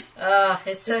isolate.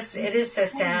 It is so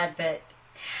sad, but...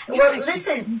 Well,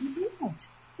 listen,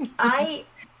 I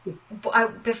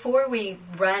before we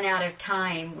run out of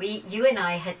time, you and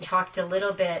I had talked a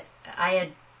little bit. I had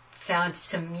found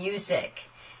some music,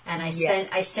 and I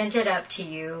sent it up to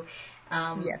you.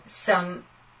 Some,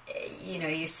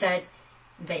 you said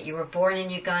that you were born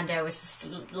in Uganda. I was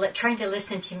trying to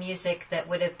listen to music that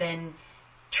would have been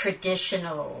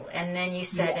traditional, and then you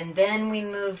said, and then we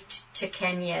moved to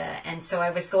Kenya, and so I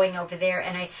was going over there,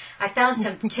 and I found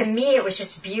some, to me it was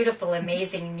just beautiful,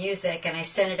 amazing music, and I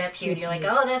sent it up to you, and you're like,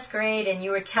 oh, that's great, and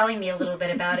you were telling me a little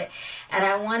bit about it, and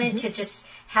I wanted to just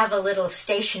have a little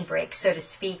station break, so to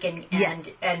speak,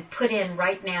 and put in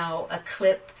right now a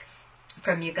clip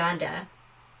from Uganda.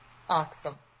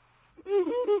 Awesome.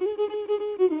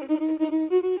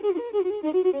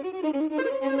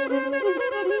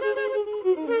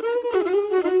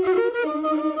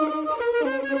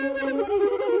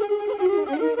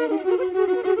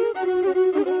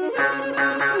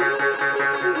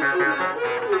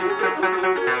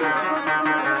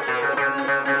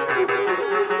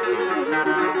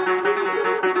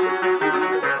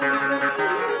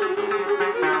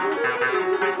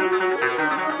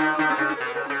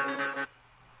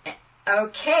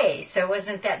 Okay, so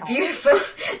wasn't that beautiful?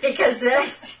 Because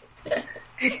that's...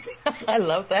 I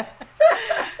love that.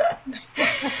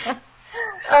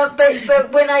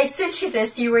 But when I sent you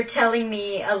this, you were telling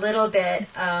me a little bit.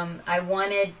 I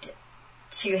wanted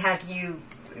to have you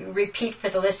repeat for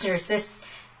the listeners.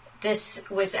 This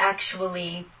was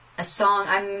actually a song.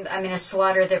 I'm going to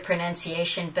slaughter the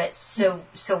pronunciation, but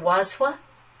Ssewaswa?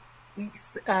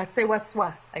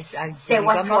 Ssewaswa.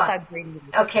 Ssewaswa.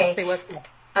 Okay. Ssewaswa.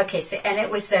 Okay, so, and it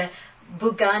was the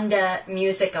Buganda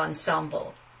Music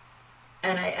Ensemble.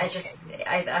 And I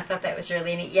thought that was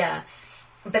really neat. Yeah.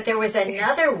 But there was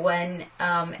another one,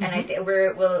 and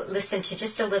we'll listen to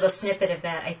just a little snippet of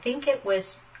that. I think it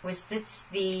was this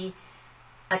the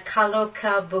Akalo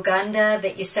Buganda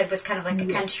that you said was kind of like a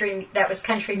country, that was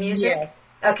country music? Yes.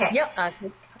 Okay.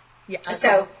 Yeah.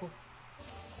 So...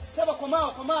 Saba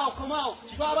komao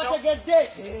twabategedde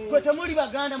gwe temuli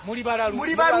baganda muli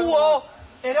baluwo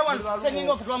era wano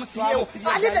tengingo kutwamusiyewo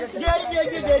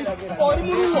oli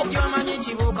muluwo kyomanyi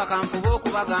kibuuka kanfuba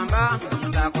okubagamba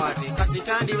ndakwate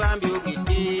kasitandi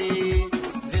bambyogedde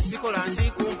nze sikola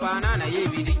nsi kumpaana naye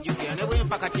ebirijjukira ne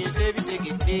bwenfa kati nsi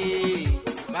ebitegedde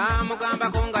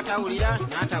bamugambako nga tawulira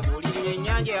n'atabuulirira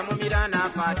ennyanja yamumira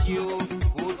n'afa atyo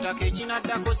uttaka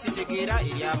ekinaddako sitegeera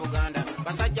erya Buganda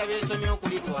basajja beesomye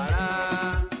okulitwala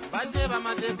bazze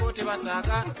bamazeeko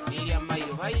tebasaaga erya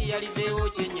mayiro bayiiya liveewo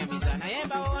kyennyamiza naye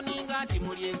mbawooninga nti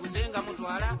mulyeguze nga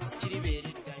mutwala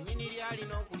kiribeeredda nnyini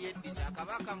lyalina okulyeddiza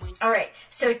kabaka mwe. All right,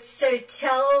 so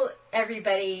tell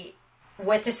everybody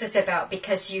what this is about,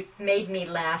 because you made me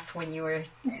laugh when you were...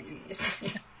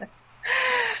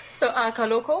 So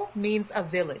Akaloko means a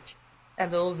village, a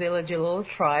little village, a little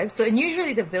tribe. So, and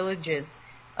usually the villages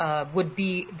would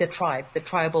be the tribe, the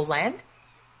tribal land.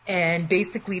 And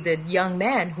basically the young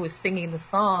man who is singing the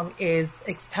song is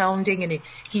expounding and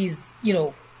he's,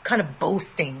 kind of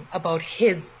boasting about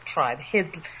his tribe,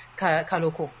 his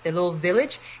Kaloko, the little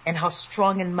village, and how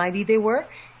strong and mighty they were,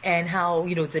 and how,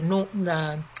 the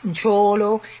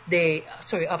Ncholo,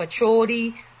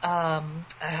 Abachori,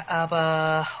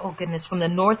 from the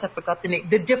north, I forgot the name,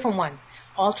 the different ones,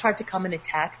 all tried to come and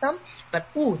attack them, but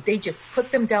they just put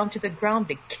them down to the ground,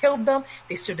 they killed them,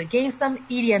 they stood against them,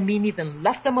 Idi Amin even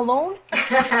left them alone.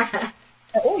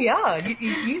 Oh yeah,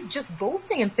 he's just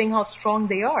boasting and saying how strong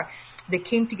they are. They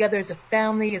came together as a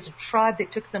family, as a tribe, they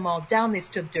took them all down, they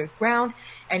stood their ground,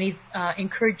 and he's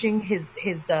encouraging his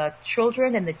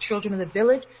children and the children of the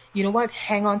village, you know what,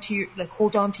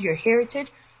 hold on to your heritage,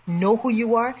 know who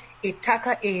you are,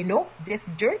 etaka eno, this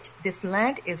dirt, this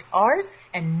land is ours,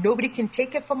 and nobody can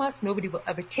take it from us, nobody will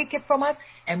ever take it from us,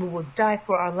 and we will die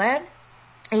for our land.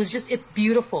 It's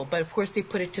beautiful, but of course they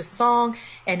put it to song,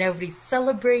 and everybody's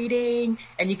celebrating,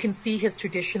 and you can see his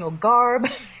traditional garb,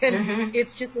 and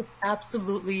it's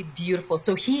absolutely beautiful.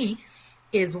 So he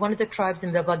is one of the tribes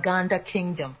in the Buganda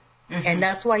kingdom, and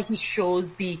that's why he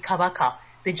shows the kabaka,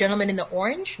 the gentleman in the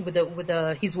orange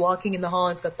he's walking in the hall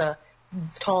and he's got the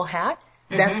tall hat.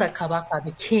 That's the kabaka,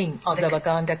 the king of the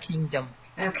Buganda kingdom.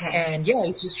 Okay. And yeah,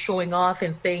 he's just showing off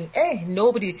and saying, hey,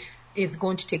 nobody is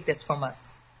going to take this from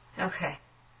us. Okay.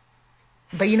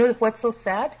 But you know what's so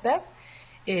sad, Beth?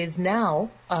 Is now,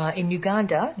 in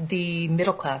Uganda, the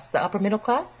middle class, the upper middle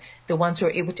class, the ones who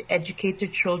are able to educate their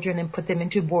children and put them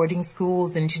into boarding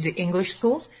schools, into the English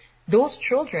schools, those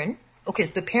children, okay,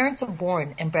 so the parents are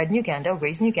born and bred in Uganda,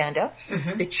 raised in Uganda.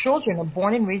 The children are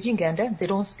born and raised in Uganda. They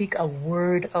don't speak a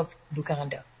word of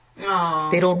Luganda. Aww.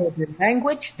 They don't know their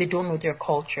language. They don't know their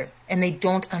culture. And they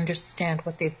don't understand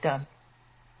what they've done.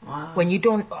 Wow.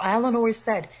 Alan always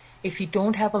said, if you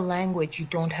don't have a language, you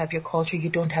don't have your culture, you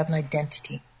don't have an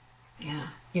identity. Yeah.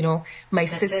 My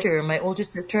older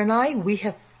sister and I, we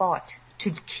have fought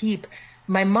to keep.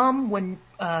 My mom, when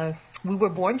we were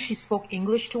born, she spoke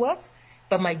English to us.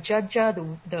 But my jaja,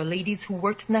 the ladies who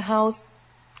worked in the house,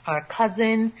 our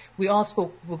cousins, we all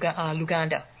spoke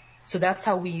Luganda. So that's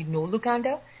how we know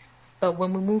Luganda. But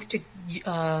when we moved to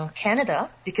Canada,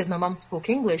 because my mom spoke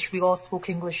English, we all spoke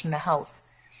English in the house.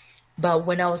 But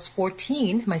when I was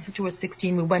 14, my sister was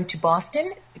 16, we went to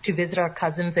Boston to visit our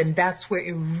cousins, and that's where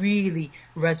it really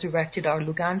resurrected our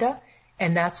Luganda.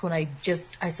 And that's when I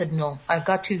said, no, I've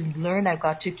got to learn, I've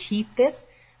got to keep this,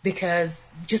 because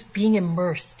just being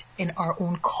immersed in our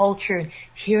own culture and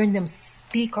hearing them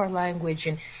speak our language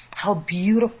and how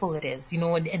beautiful it is,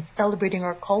 and celebrating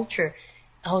our culture,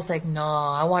 I was like, no,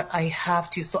 I have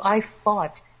to. So I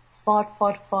fought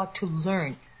to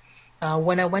learn.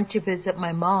 When I went to visit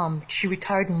my mom, she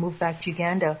retired and moved back to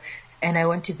Uganda. And I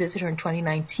went to visit her in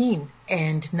 2019.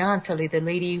 And Nantale, the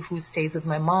lady who stays with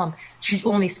my mom, she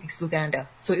only speaks Luganda.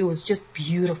 So it was just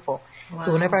beautiful. Wow.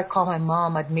 So whenever I call my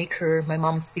mom, I'd make my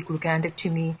mom speak Luganda to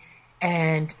me.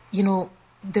 And,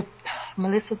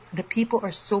 Melissa, the people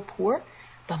are so poor,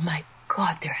 but my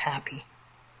God, they're happy.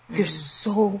 They're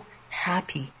so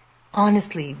happy.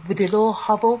 Honestly, with their little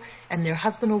hovel and their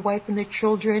husband or wife and their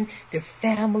children, their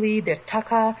family, their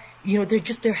taka,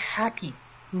 they're happy.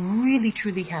 Really,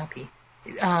 truly happy.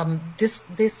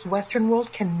 This Western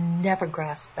world can never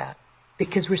grasp that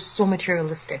because we're so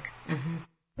materialistic. Mm-hmm.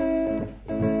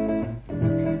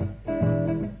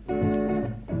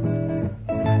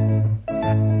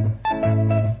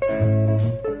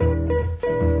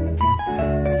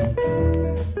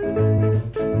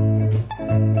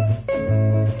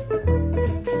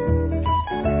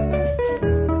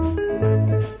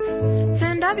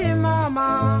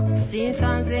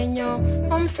 Zinsanze nnyo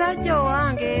omusajja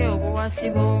wange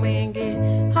obuwasiba omwenge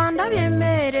kandabye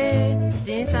emmere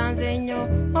zinsanze nnyo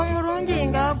omulungi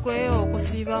nga ggwe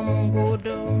okusiba mu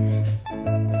nguudo.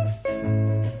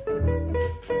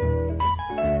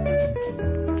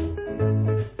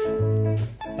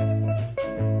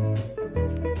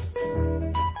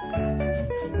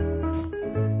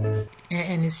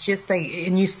 And it's just like,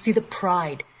 and you see the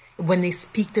pride when they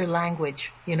speak their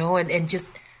language, and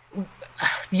just,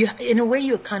 in a way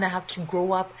you kind of have to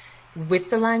grow up with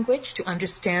the language to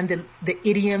understand the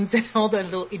idioms and all the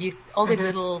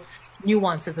little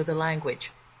nuances of the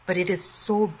language. But it is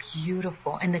so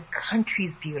beautiful, and the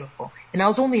country's beautiful. And I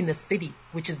was only in the city,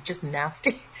 which is just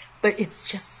nasty, but it's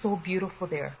just so beautiful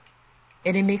there.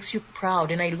 And it makes you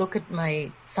proud. And I look at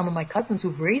some of my cousins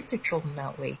who've raised their children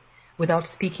that way, without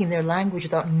speaking their language,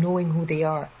 without knowing who they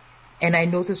are. And I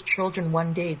know those children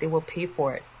one day, they will pay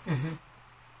for it. Mm-hmm.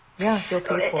 Yeah, they'll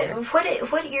pay for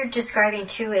it. What you're describing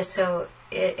too is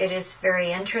it is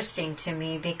very interesting to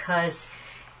me because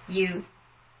you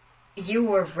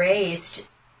were raised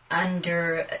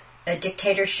under a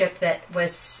dictatorship that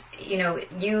was,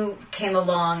 you came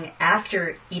along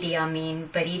after Idi Amin,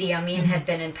 but Idi Amin had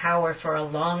been in power for a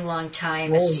long, long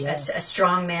time, a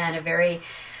strong man, a very,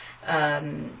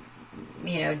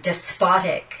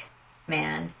 despotic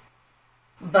man.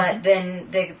 But then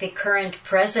the current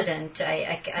president,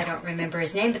 I don't remember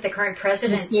his name, but the current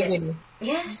president, Museveni.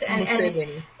 Yes, and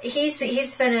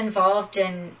he's been involved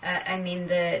in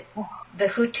the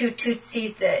Hutu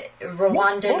Tutsi, the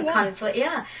Rwandan conflict,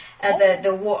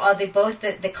 the war,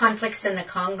 the conflicts in the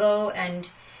Congo, and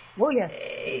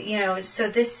so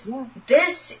this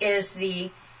is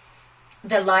the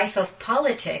life of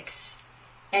politics,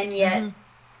 and yet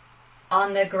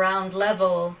on the ground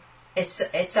level.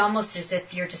 It's almost as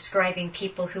if you're describing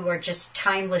people who are just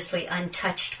timelessly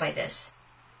untouched by this.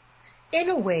 In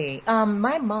a way,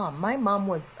 my mom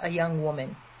was a young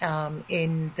woman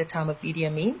in the time of Idi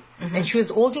Amin, and she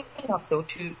was old enough though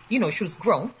to, she was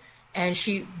grown, and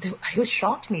it was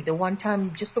shocked me the one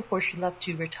time just before she left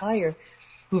to retire,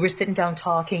 we were sitting down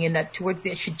talking, and towards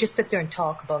the end, she'd just sit there and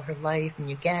talk about her life in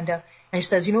Uganda. And she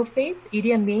says, Faith,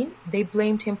 Idi Amin, they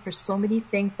blamed him for so many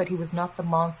things, but he was not the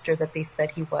monster that they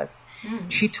said he was.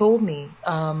 She told me,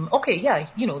 like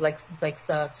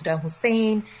Saddam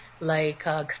Hussein, like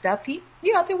Gaddafi.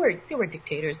 Yeah, they were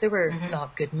dictators. They were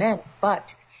not good men.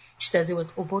 But she says it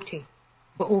was Obote.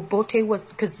 But Obote was,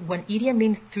 because when Idi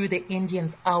Amin threw the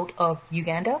Indians out of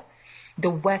Uganda, the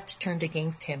West turned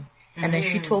against him. And then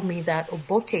she told me that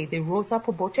they rose up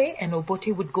Obote, and Obote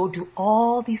would go do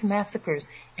all these massacres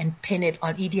and pin it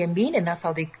on Idi Amin, and that's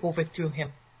how they overthrew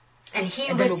him. And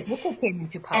then Obote came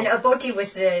into power. And Obote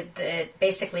was the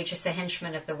basically just the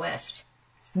henchman of the West.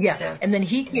 Yeah, so. And then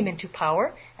he came into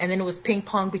power, and then it was ping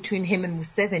pong between him and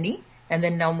Museveni, and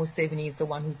then now Museveni is the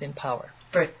one who's in power.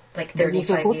 For like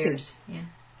 35 years.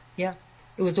 Yeah.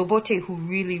 It was Obote who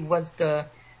really was the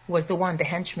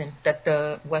henchman that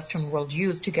the Western world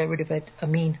used to get rid of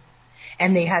Amin.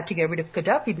 And they had to get rid of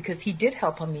Gaddafi because he did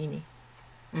help Amini.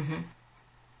 Mm-hmm.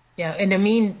 Yeah, and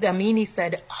Amini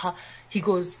said, he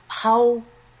goes, how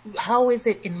is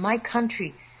it in my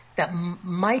country that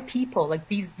my people, like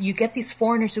you get these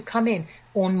foreigners who come in,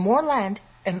 own more land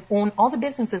and own all the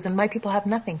businesses, and my people have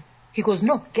nothing. He goes,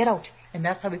 no, get out. And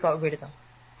that's how we got rid of them.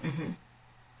 Mm-hmm.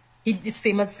 It's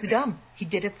same as Saddam. He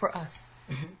did it for us.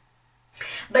 Mm-hmm.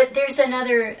 But there's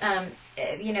another,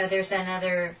 there's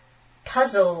another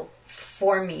puzzle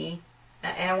for me,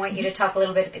 and I want you to talk a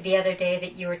little bit. The other day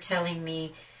that you were telling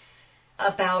me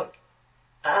about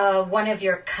one of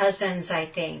your cousins, I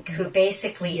think, who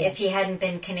basically, if he hadn't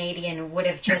been Canadian, would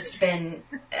have just been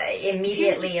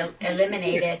immediately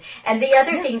eliminated. And the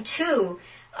other thing too,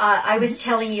 I was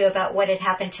telling you about what had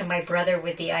happened to my brother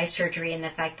with the eye surgery and the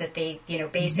fact that they,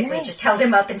 basically just held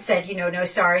him up and said, no,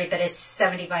 sorry, but it's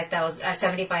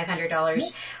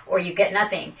 $7,500 or you get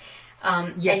nothing.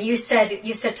 And you said,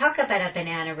 talk about a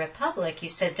banana republic. You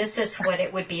said this is what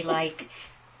it would be like,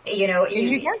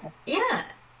 yeah.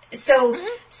 So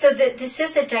this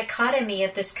is a dichotomy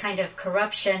of this kind of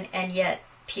corruption and yet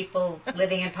people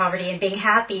living in poverty and being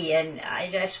happy. And I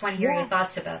just want to hear your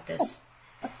thoughts about this.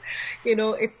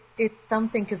 It's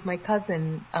something because my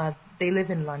cousin, they live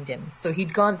in London. So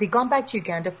they'd gone back to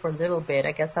Uganda for a little bit.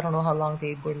 I guess I don't know how long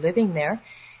they were living there.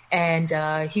 And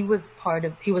he was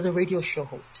a radio show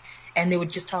host. And they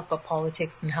would just talk about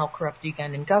politics and how corrupt the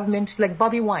Ugandan government, like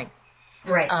Bobby Wine.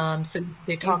 Right. So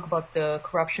they talk about the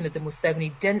corruption of the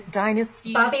Museveni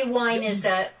dynasty. Bobby Wine is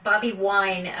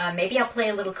maybe I'll play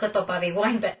a little clip of Bobby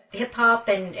Wine, but hip hop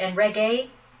and reggae,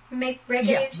 reggae.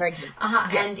 Yeah, reggae.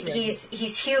 Yes, and reggae.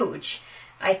 He's huge.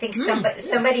 I think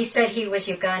somebody said he was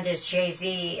Uganda's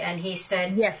Jay-Z, and he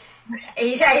said yes.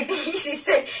 He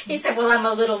said, well, I'm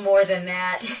a little more than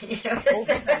that.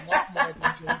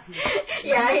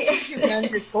 Yeah,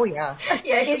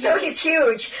 he's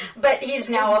huge, but he's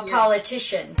now a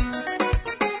politician.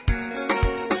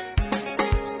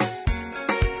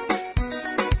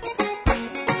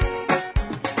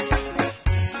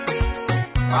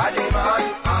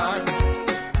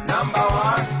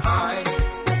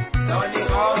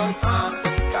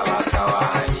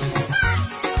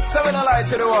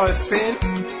 To the world sin,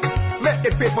 make the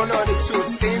people know the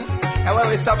truth sin, and when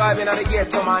we surviving on the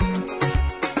ghetto man.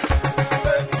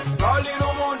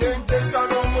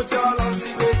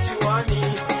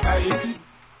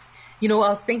 I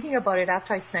was thinking about it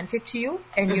after I sent it to you,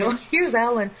 and here's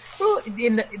Alan. Well,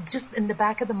 in the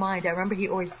back of the mind, I remember he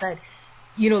always said,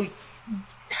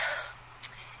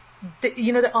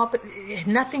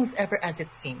 nothing's ever as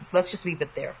it seems. Let's just leave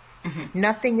it there. Mm-hmm.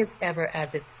 Nothing is ever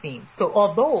as it seems. So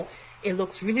although it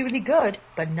looks really, really good,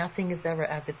 but nothing is ever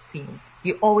as it seems.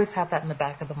 You always have that in the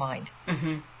back of the mind.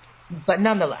 Mm-hmm. But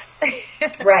nonetheless.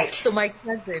 Right. So my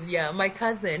cousin,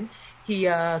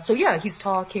 he's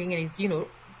talking and he's,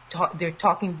 they're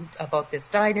talking about this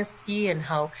dynasty and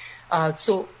how,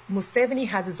 so Museveni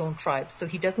has his own tribe. So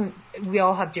we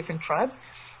all have different tribes.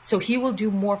 So he will do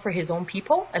more for his own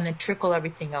people and then trickle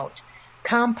everything out.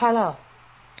 Kampala.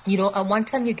 At one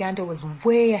time Uganda was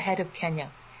way ahead of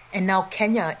Kenya. And now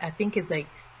Kenya, I think, is like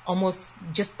almost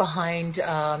just behind,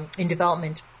 in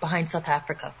development, behind South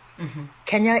Africa. Mm-hmm.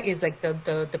 Kenya is like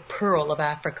the pearl of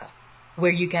Africa,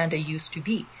 where Uganda used to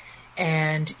be.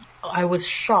 And I was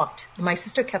shocked. My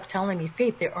sister kept telling me,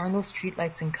 Faith, there are no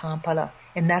streetlights in Kampala.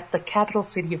 And that's the capital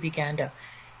city of Uganda.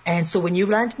 And so when you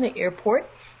land in the airport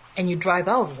and you drive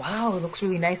out, wow, it looks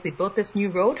really nice. They built this new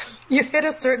road. You hit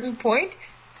a certain point,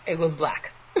 it goes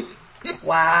black.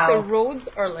 Wow. The roads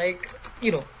are like,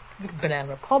 Banana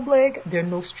Republic. There are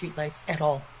no streetlights at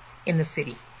all in the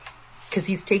city because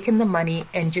he's taken the money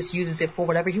and just uses it for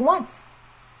whatever he wants.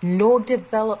 No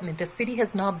development. The city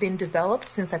has not been developed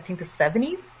since I think the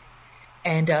 70s.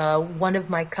 And one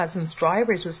of my cousin's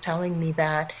drivers was telling me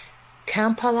that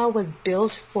Kampala was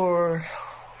built for,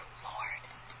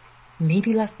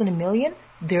 maybe less than 1 million.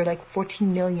 There are like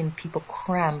 14 million people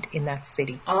crammed in that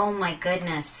city. Oh my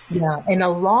goodness. Yeah. And a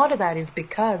lot of that is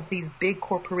because these big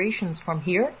corporations from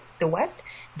here, the West,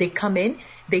 they come in,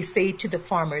 they say to the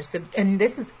farmers, and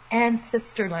this is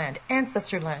ancestor land,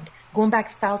 going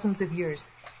back thousands of years.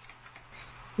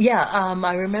 Yeah.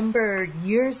 I remember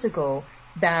years ago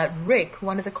that Rick,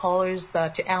 one of the callers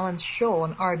to Alan's show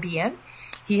on RBN,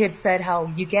 he had said how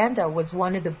Uganda was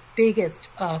one of the biggest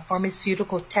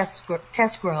pharmaceutical test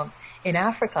grounds in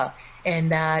Africa,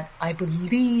 and that I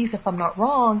believe, if I'm not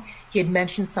wrong, he had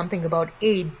mentioned something about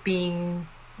AIDS being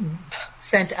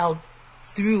sent out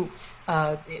through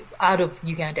out of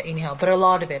Uganda anyhow. But a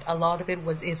lot of it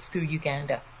is through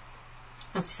Uganda.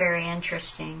 That's very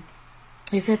interesting.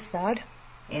 Isn't it sad?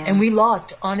 Yeah. And we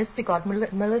lost, honest to God,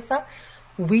 Melissa,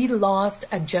 we lost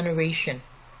a generation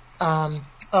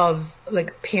of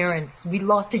like parents. We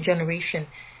lost a generation.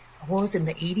 What was it, in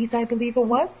the 80s, I believe it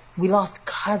was? We lost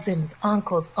cousins,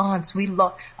 uncles, aunts. We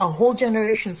lost a whole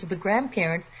generation. So the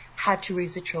grandparents had to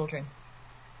raise the children.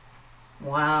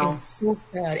 Wow. It was so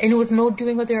sad. And it was no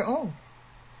doing of their own.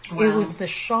 Wow. It was the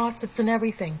shots, and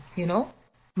everything,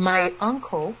 My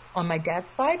uncle, on my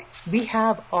dad's side, we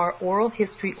have our oral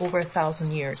history over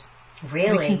 1,000 years.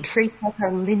 Really? We can trace back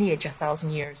our lineage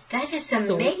 1,000 years. That is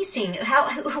amazing.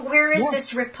 Where is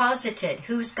this reposited?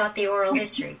 Who's got the oral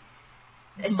history?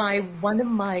 His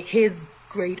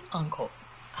great uncles.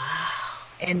 Oh.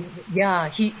 And yeah,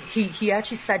 he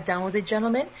actually sat down with a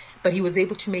gentleman, but he was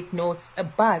able to make notes.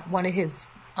 But one of his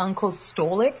uncle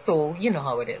stole it, so you know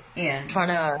how it is. Yeah.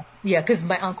 Because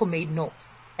my uncle made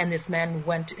notes, and this man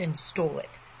went and stole it.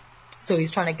 So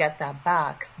he's trying to get that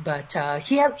back, but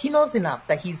he knows enough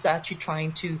that he's actually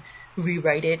trying to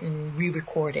rewrite it and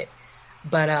re-record it.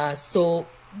 But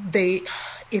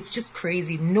it's just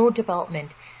crazy, no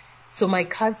development. So my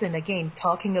cousin, again,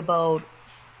 talking about,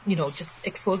 just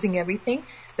exposing everything.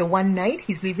 The one night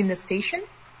he's leaving the station,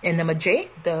 and the Majay,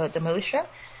 the militia,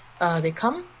 they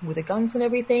come with the guns and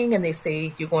everything, and they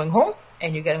say, you're going home,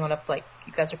 and you're getting on a flight.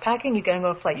 You guys are packing, you're getting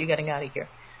on a flight, you're getting out of here.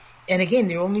 And again,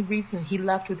 the only reason he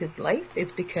left with his life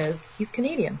is because he's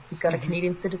Canadian. He's got a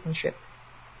Canadian citizenship.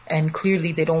 And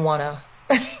clearly they don't want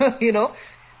to,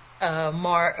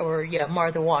 mar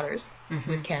the waters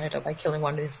with Canada by killing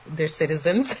one of their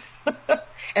citizens.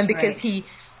 And because he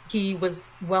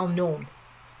was well known,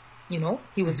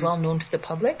 he was well known to the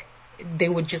public. They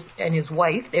would just, and his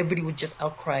wife, everybody would just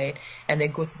outcry it, and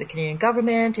they'd go to the Canadian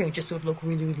government, and it would look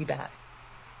really, really bad.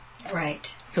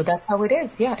 Right. So that's how it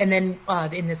is, yeah. And then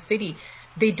in the city,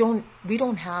 we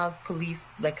don't have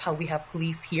police like how we have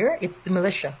police here. It's the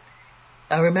militia.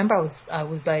 I remember I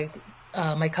was like,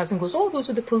 my cousin goes, oh, those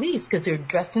are the police, because they're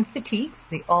dressed in fatigues.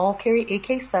 They all carry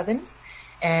AK-7s,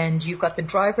 and you've got the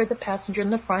driver, the passenger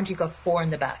in the front, you've got 4 in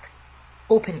the back.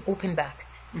 Open back.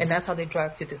 And that's how they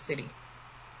drive through the city.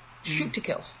 Shoot to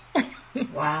kill.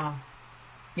 Wow.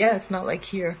 Yeah, it's not like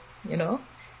here,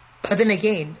 But then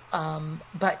again,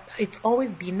 but it's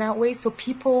always been that way, so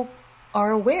people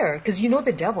are aware, because you know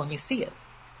the devil and you see it.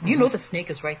 You know the snake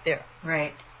is right there.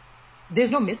 Right.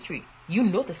 There's no mystery. You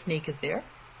know the snake is there,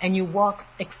 and you walk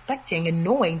expecting and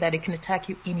knowing that it can attack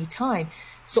you any time.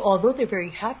 So although they're very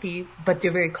happy, but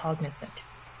they're very cognizant.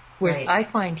 Whereas I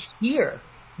find here,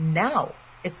 now,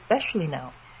 especially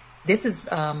now, this is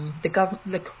the government,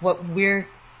 like what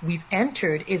we've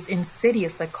entered is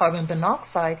insidious, like carbon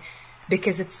monoxide,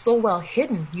 because it's so well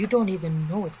hidden, you don't even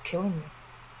know it's killing you.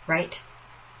 Right.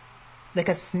 Like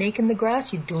a snake in the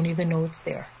grass, you don't even know it's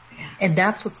there. Yeah. And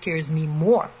that's what scares me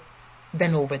more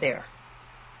than over there.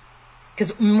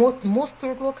 Because most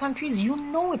third world countries, you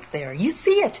know it's there. You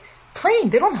see it. Plain.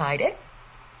 They don't hide it.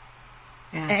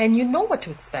 Yeah. And you know what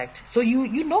to expect. So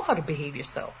you know how to behave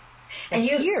yourself. And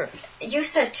you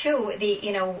said too,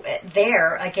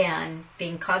 there again,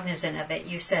 being cognizant of it,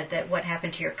 you said that what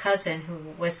happened to your cousin who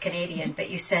was Canadian, but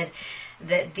you said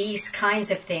that these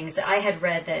kinds of things, I had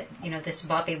read that, this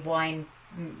Bobi Wine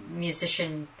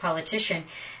musician, politician,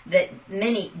 that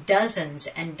many dozens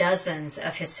and dozens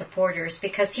of his supporters,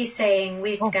 because he's saying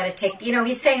we've got to take,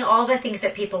 he's saying all the things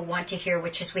that people want to hear,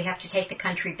 which is we have to take the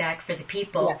country back for the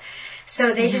people. Yes.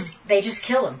 So they just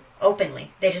kill him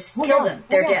openly. They just kill them.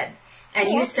 They're dead. And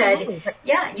you said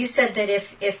that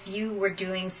if you were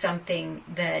doing something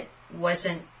that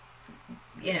wasn't,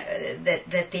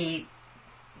 that the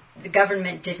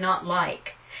government did not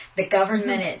like, the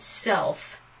government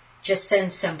itself just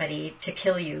sends somebody to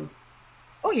kill you.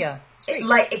 Oh yeah,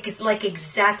 it's like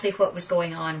exactly what was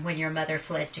going on when your mother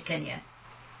fled to Kenya.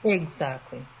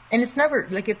 Exactly, and it's never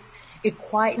like it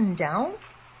quietened down,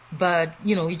 but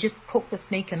you just poke the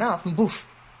snake enough and boof.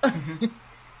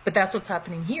 But that's what's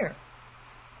happening here.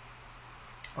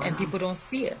 Wow. And people don't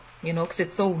see it, because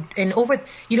it's so, and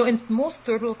in most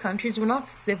third world countries, we're not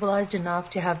civilized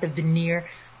enough to have the veneer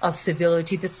of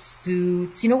civility, the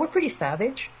suits, we're pretty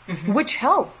savage, which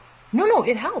helps. No,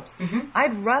 it helps.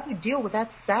 I'd rather deal with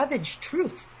that savage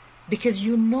truth because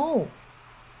you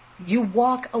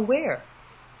walk aware.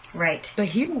 Right. But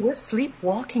here we're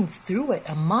sleepwalking through it,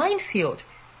 a minefield,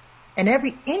 and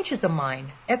every inch is a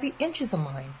mine.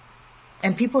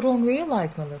 And people don't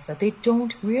realize, Melissa. They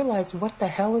don't realize what the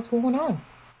hell is going on.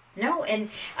 No, and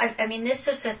I mean, this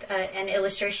is an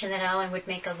illustration that Alan would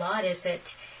make a lot, is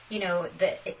that,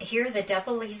 here the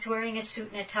devil, he's wearing a suit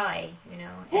and a tie,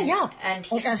 and, and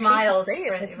he smiles.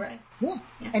 Right? Yeah,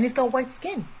 and he's got white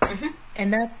skin.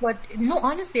 And that's what,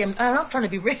 honestly, I'm not trying to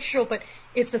be racial, but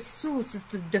it's the suits, it's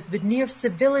the veneer of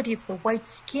civility, it's the white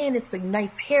skin, it's the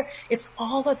nice hair, it's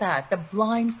all of that that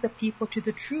blinds the people to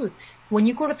the truth. When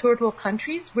you go to third world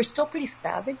countries, we're still pretty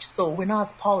savage, so we're not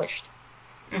as polished.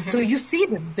 So you see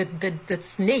the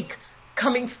snake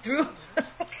coming through.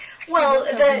 Well,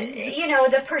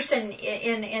 the person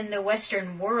in the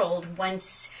Western world,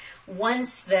 once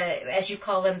the, as you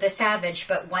call them, the savage,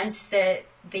 but once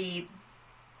the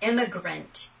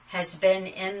immigrant has been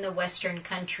in the Western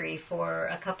country for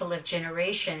a couple of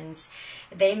generations,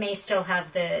 they may still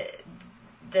have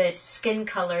the skin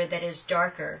color that is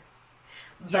darker.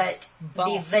 But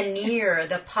the veneer,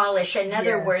 the polish, in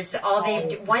other words,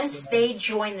 once they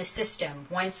join the system,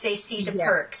 once they see the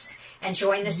perks and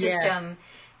join the system,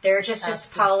 They're just as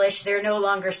polished. They're no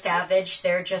longer savage.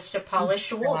 They're just a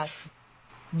polished wolf.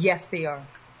 Yes, they are.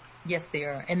 Yes, they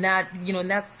are. And that,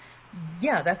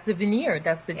 that's the veneer.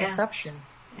 That's the deception.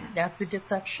 Yeah. That's the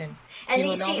deception. And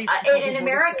you see, in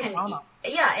American,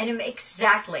 and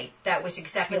exactly, that was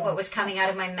exactly what was coming out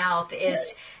of my mouth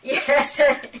is, yes,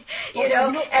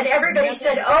 and everybody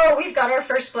said, oh, we've got our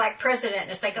first black president.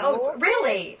 And it's like, oh,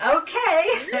 really? Okay,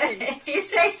 if you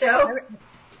say so.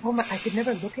 I could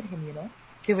never look at him,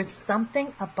 There was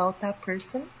something about that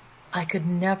person, I could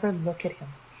never look at him.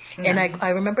 Mm-hmm. And I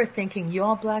remember thinking, you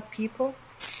all black people,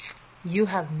 you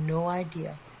have no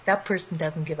idea. That person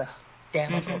doesn't give a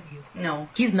damn about you. No.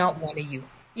 He's not one of you.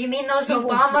 You mean those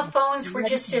Obama phones were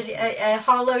just a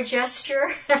hollow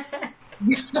gesture?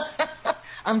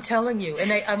 I'm telling you.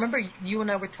 And I remember you and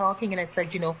I were talking and I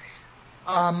said,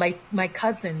 my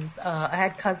cousins, I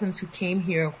had cousins who came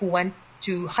here who went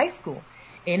to high school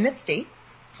in the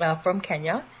States, from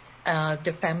Kenya.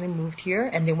 Their family moved here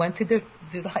and they went to the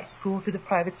high school, to the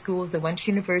private schools. They went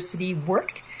to university,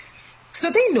 worked. So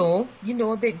they know,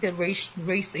 the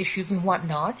race issues and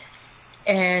whatnot.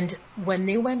 And when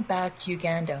they went back to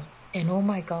Uganda, and oh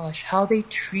my gosh, how they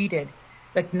treated,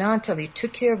 like Natalie,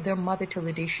 took care of their mother till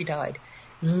the day she died,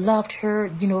 loved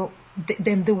her,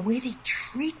 then the way they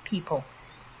treat people,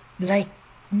 like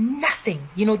nothing.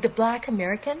 The black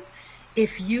Americans,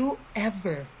 if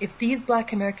these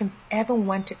black Americans ever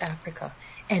went to Africa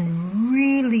and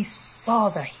really saw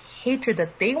the hatred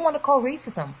that they want to call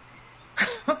racism,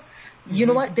 you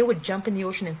know what? They would jump in the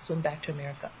ocean and swim back to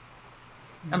America.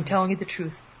 I'm telling you the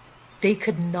truth. They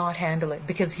could not handle it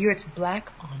because here it's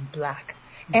black on black.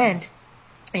 And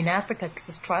in Africa, because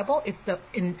it's tribal,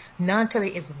 in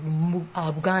Nantale is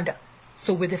Buganda.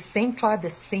 So we're the same tribe,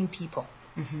 the same people.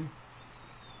 Mm-hmm.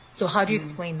 So how do you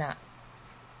explain that?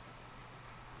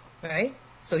 Right?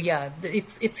 So yeah,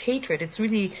 it's hatred. It's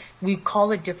really, we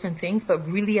call it different things, but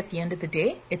really at the end of the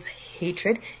day, it's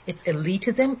hatred, it's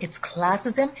elitism, it's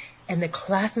classism, and the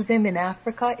classism in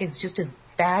Africa is just as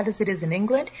bad as it is in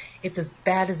England. It's as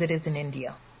bad as it is in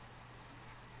India.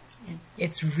 Yeah.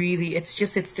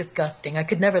 It's disgusting. I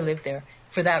could never live there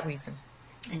for that reason.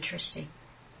 Interesting.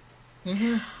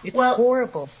 Mm-hmm. It's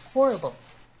horrible.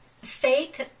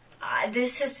 Faith,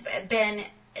 this has been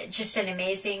just an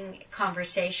amazing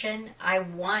conversation. I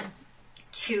want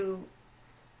to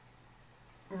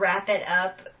wrap it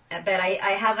up, but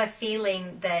I have a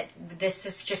feeling that this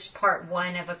is just part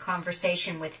one of a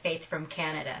conversation with Faith from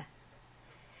Canada.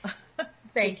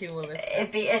 Thank you, Louis.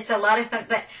 It's a lot of fun,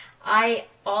 but I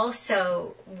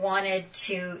also wanted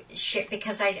to share,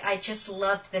 because I just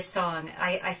loved this song.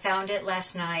 I found it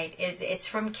last night. It's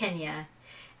from Kenya.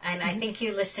 And I think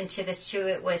you listened to this too.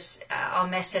 It was, I'll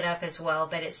mess it up as well,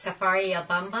 but it's Safari ya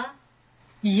Bamba.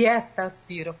 Yes, that's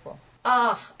beautiful.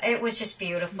 Oh, it was just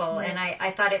beautiful. And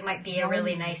I thought it might be a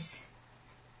really nice...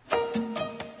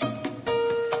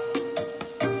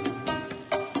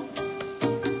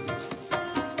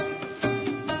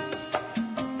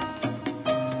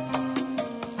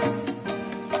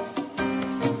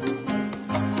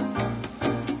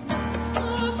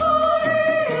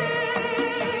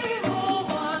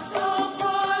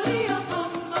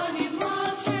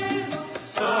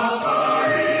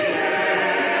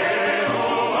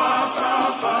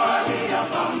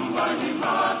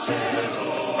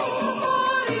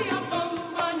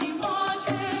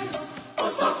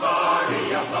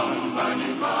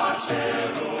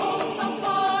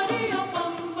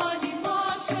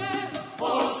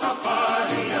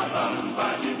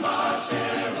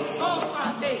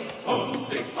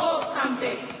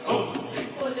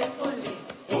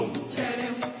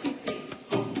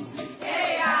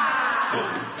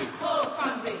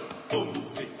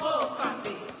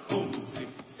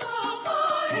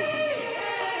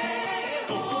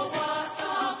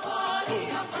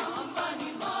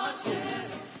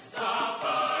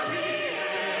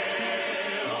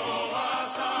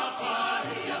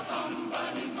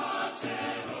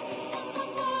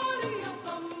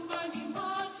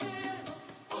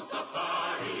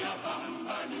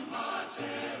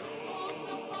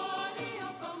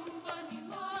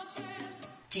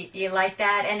 Do you like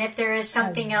that? And if there is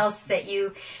something else that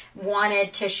you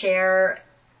wanted to share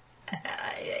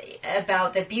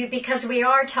about the beauty, because we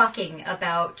are talking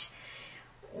about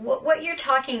what you're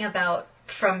talking about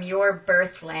from your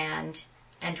birthland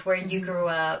and where you grew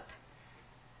up.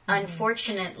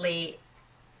 Unfortunately,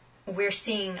 we're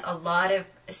seeing a lot of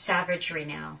savagery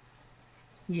now.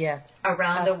 Yes.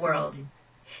 Around the world.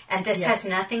 And this has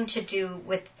nothing to do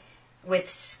with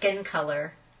skin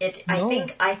color.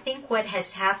 I think what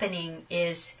is happening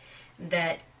is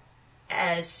that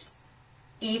as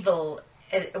evil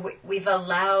we've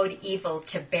allowed evil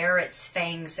to bear its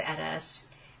fangs at us,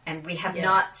 and we have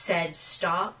not said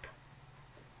stop.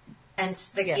 And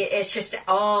it's just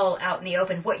all out in the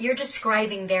open. What you're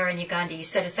describing there in Uganda, you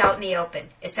said it's out in the open.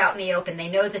 It's out in the open. They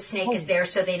know the snake is there,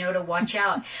 so they know to watch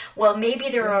out. Well, maybe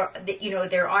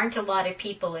there aren't a lot of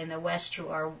people in the West who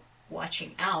are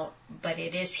watching out, but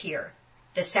it is here.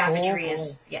 The savagery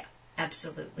is,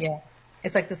 absolutely. Yeah.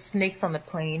 It's like the snakes on the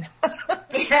plane.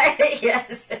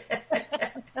 Yes.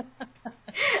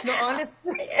 No,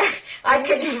 honestly. I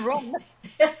could be wrong.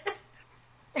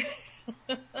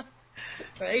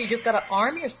 Right? You just got to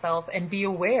arm yourself and be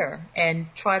aware and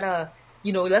try to,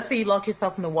 let's say you lock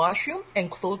yourself in the washroom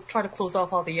and try to close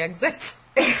off all the exits.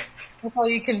 That's all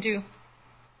you can do.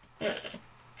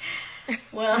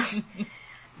 Well,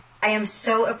 I am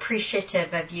so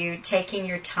appreciative of you taking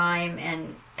your time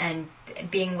and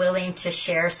being willing to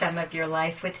share some of your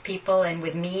life with people and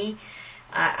with me.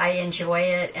 I enjoy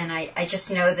it, and I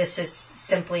just know this is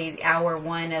simply hour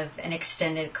one of an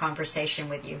extended conversation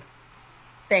with you.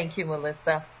 Thank you,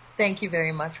 Melissa. Thank you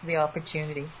very much for the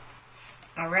opportunity.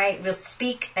 All right. We'll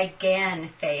speak again,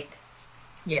 Faith.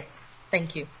 Yes.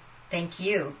 Thank you. Thank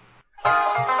you. Well,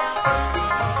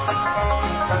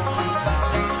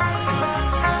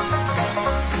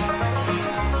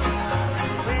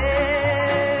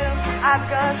 I've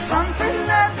got something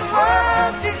that the world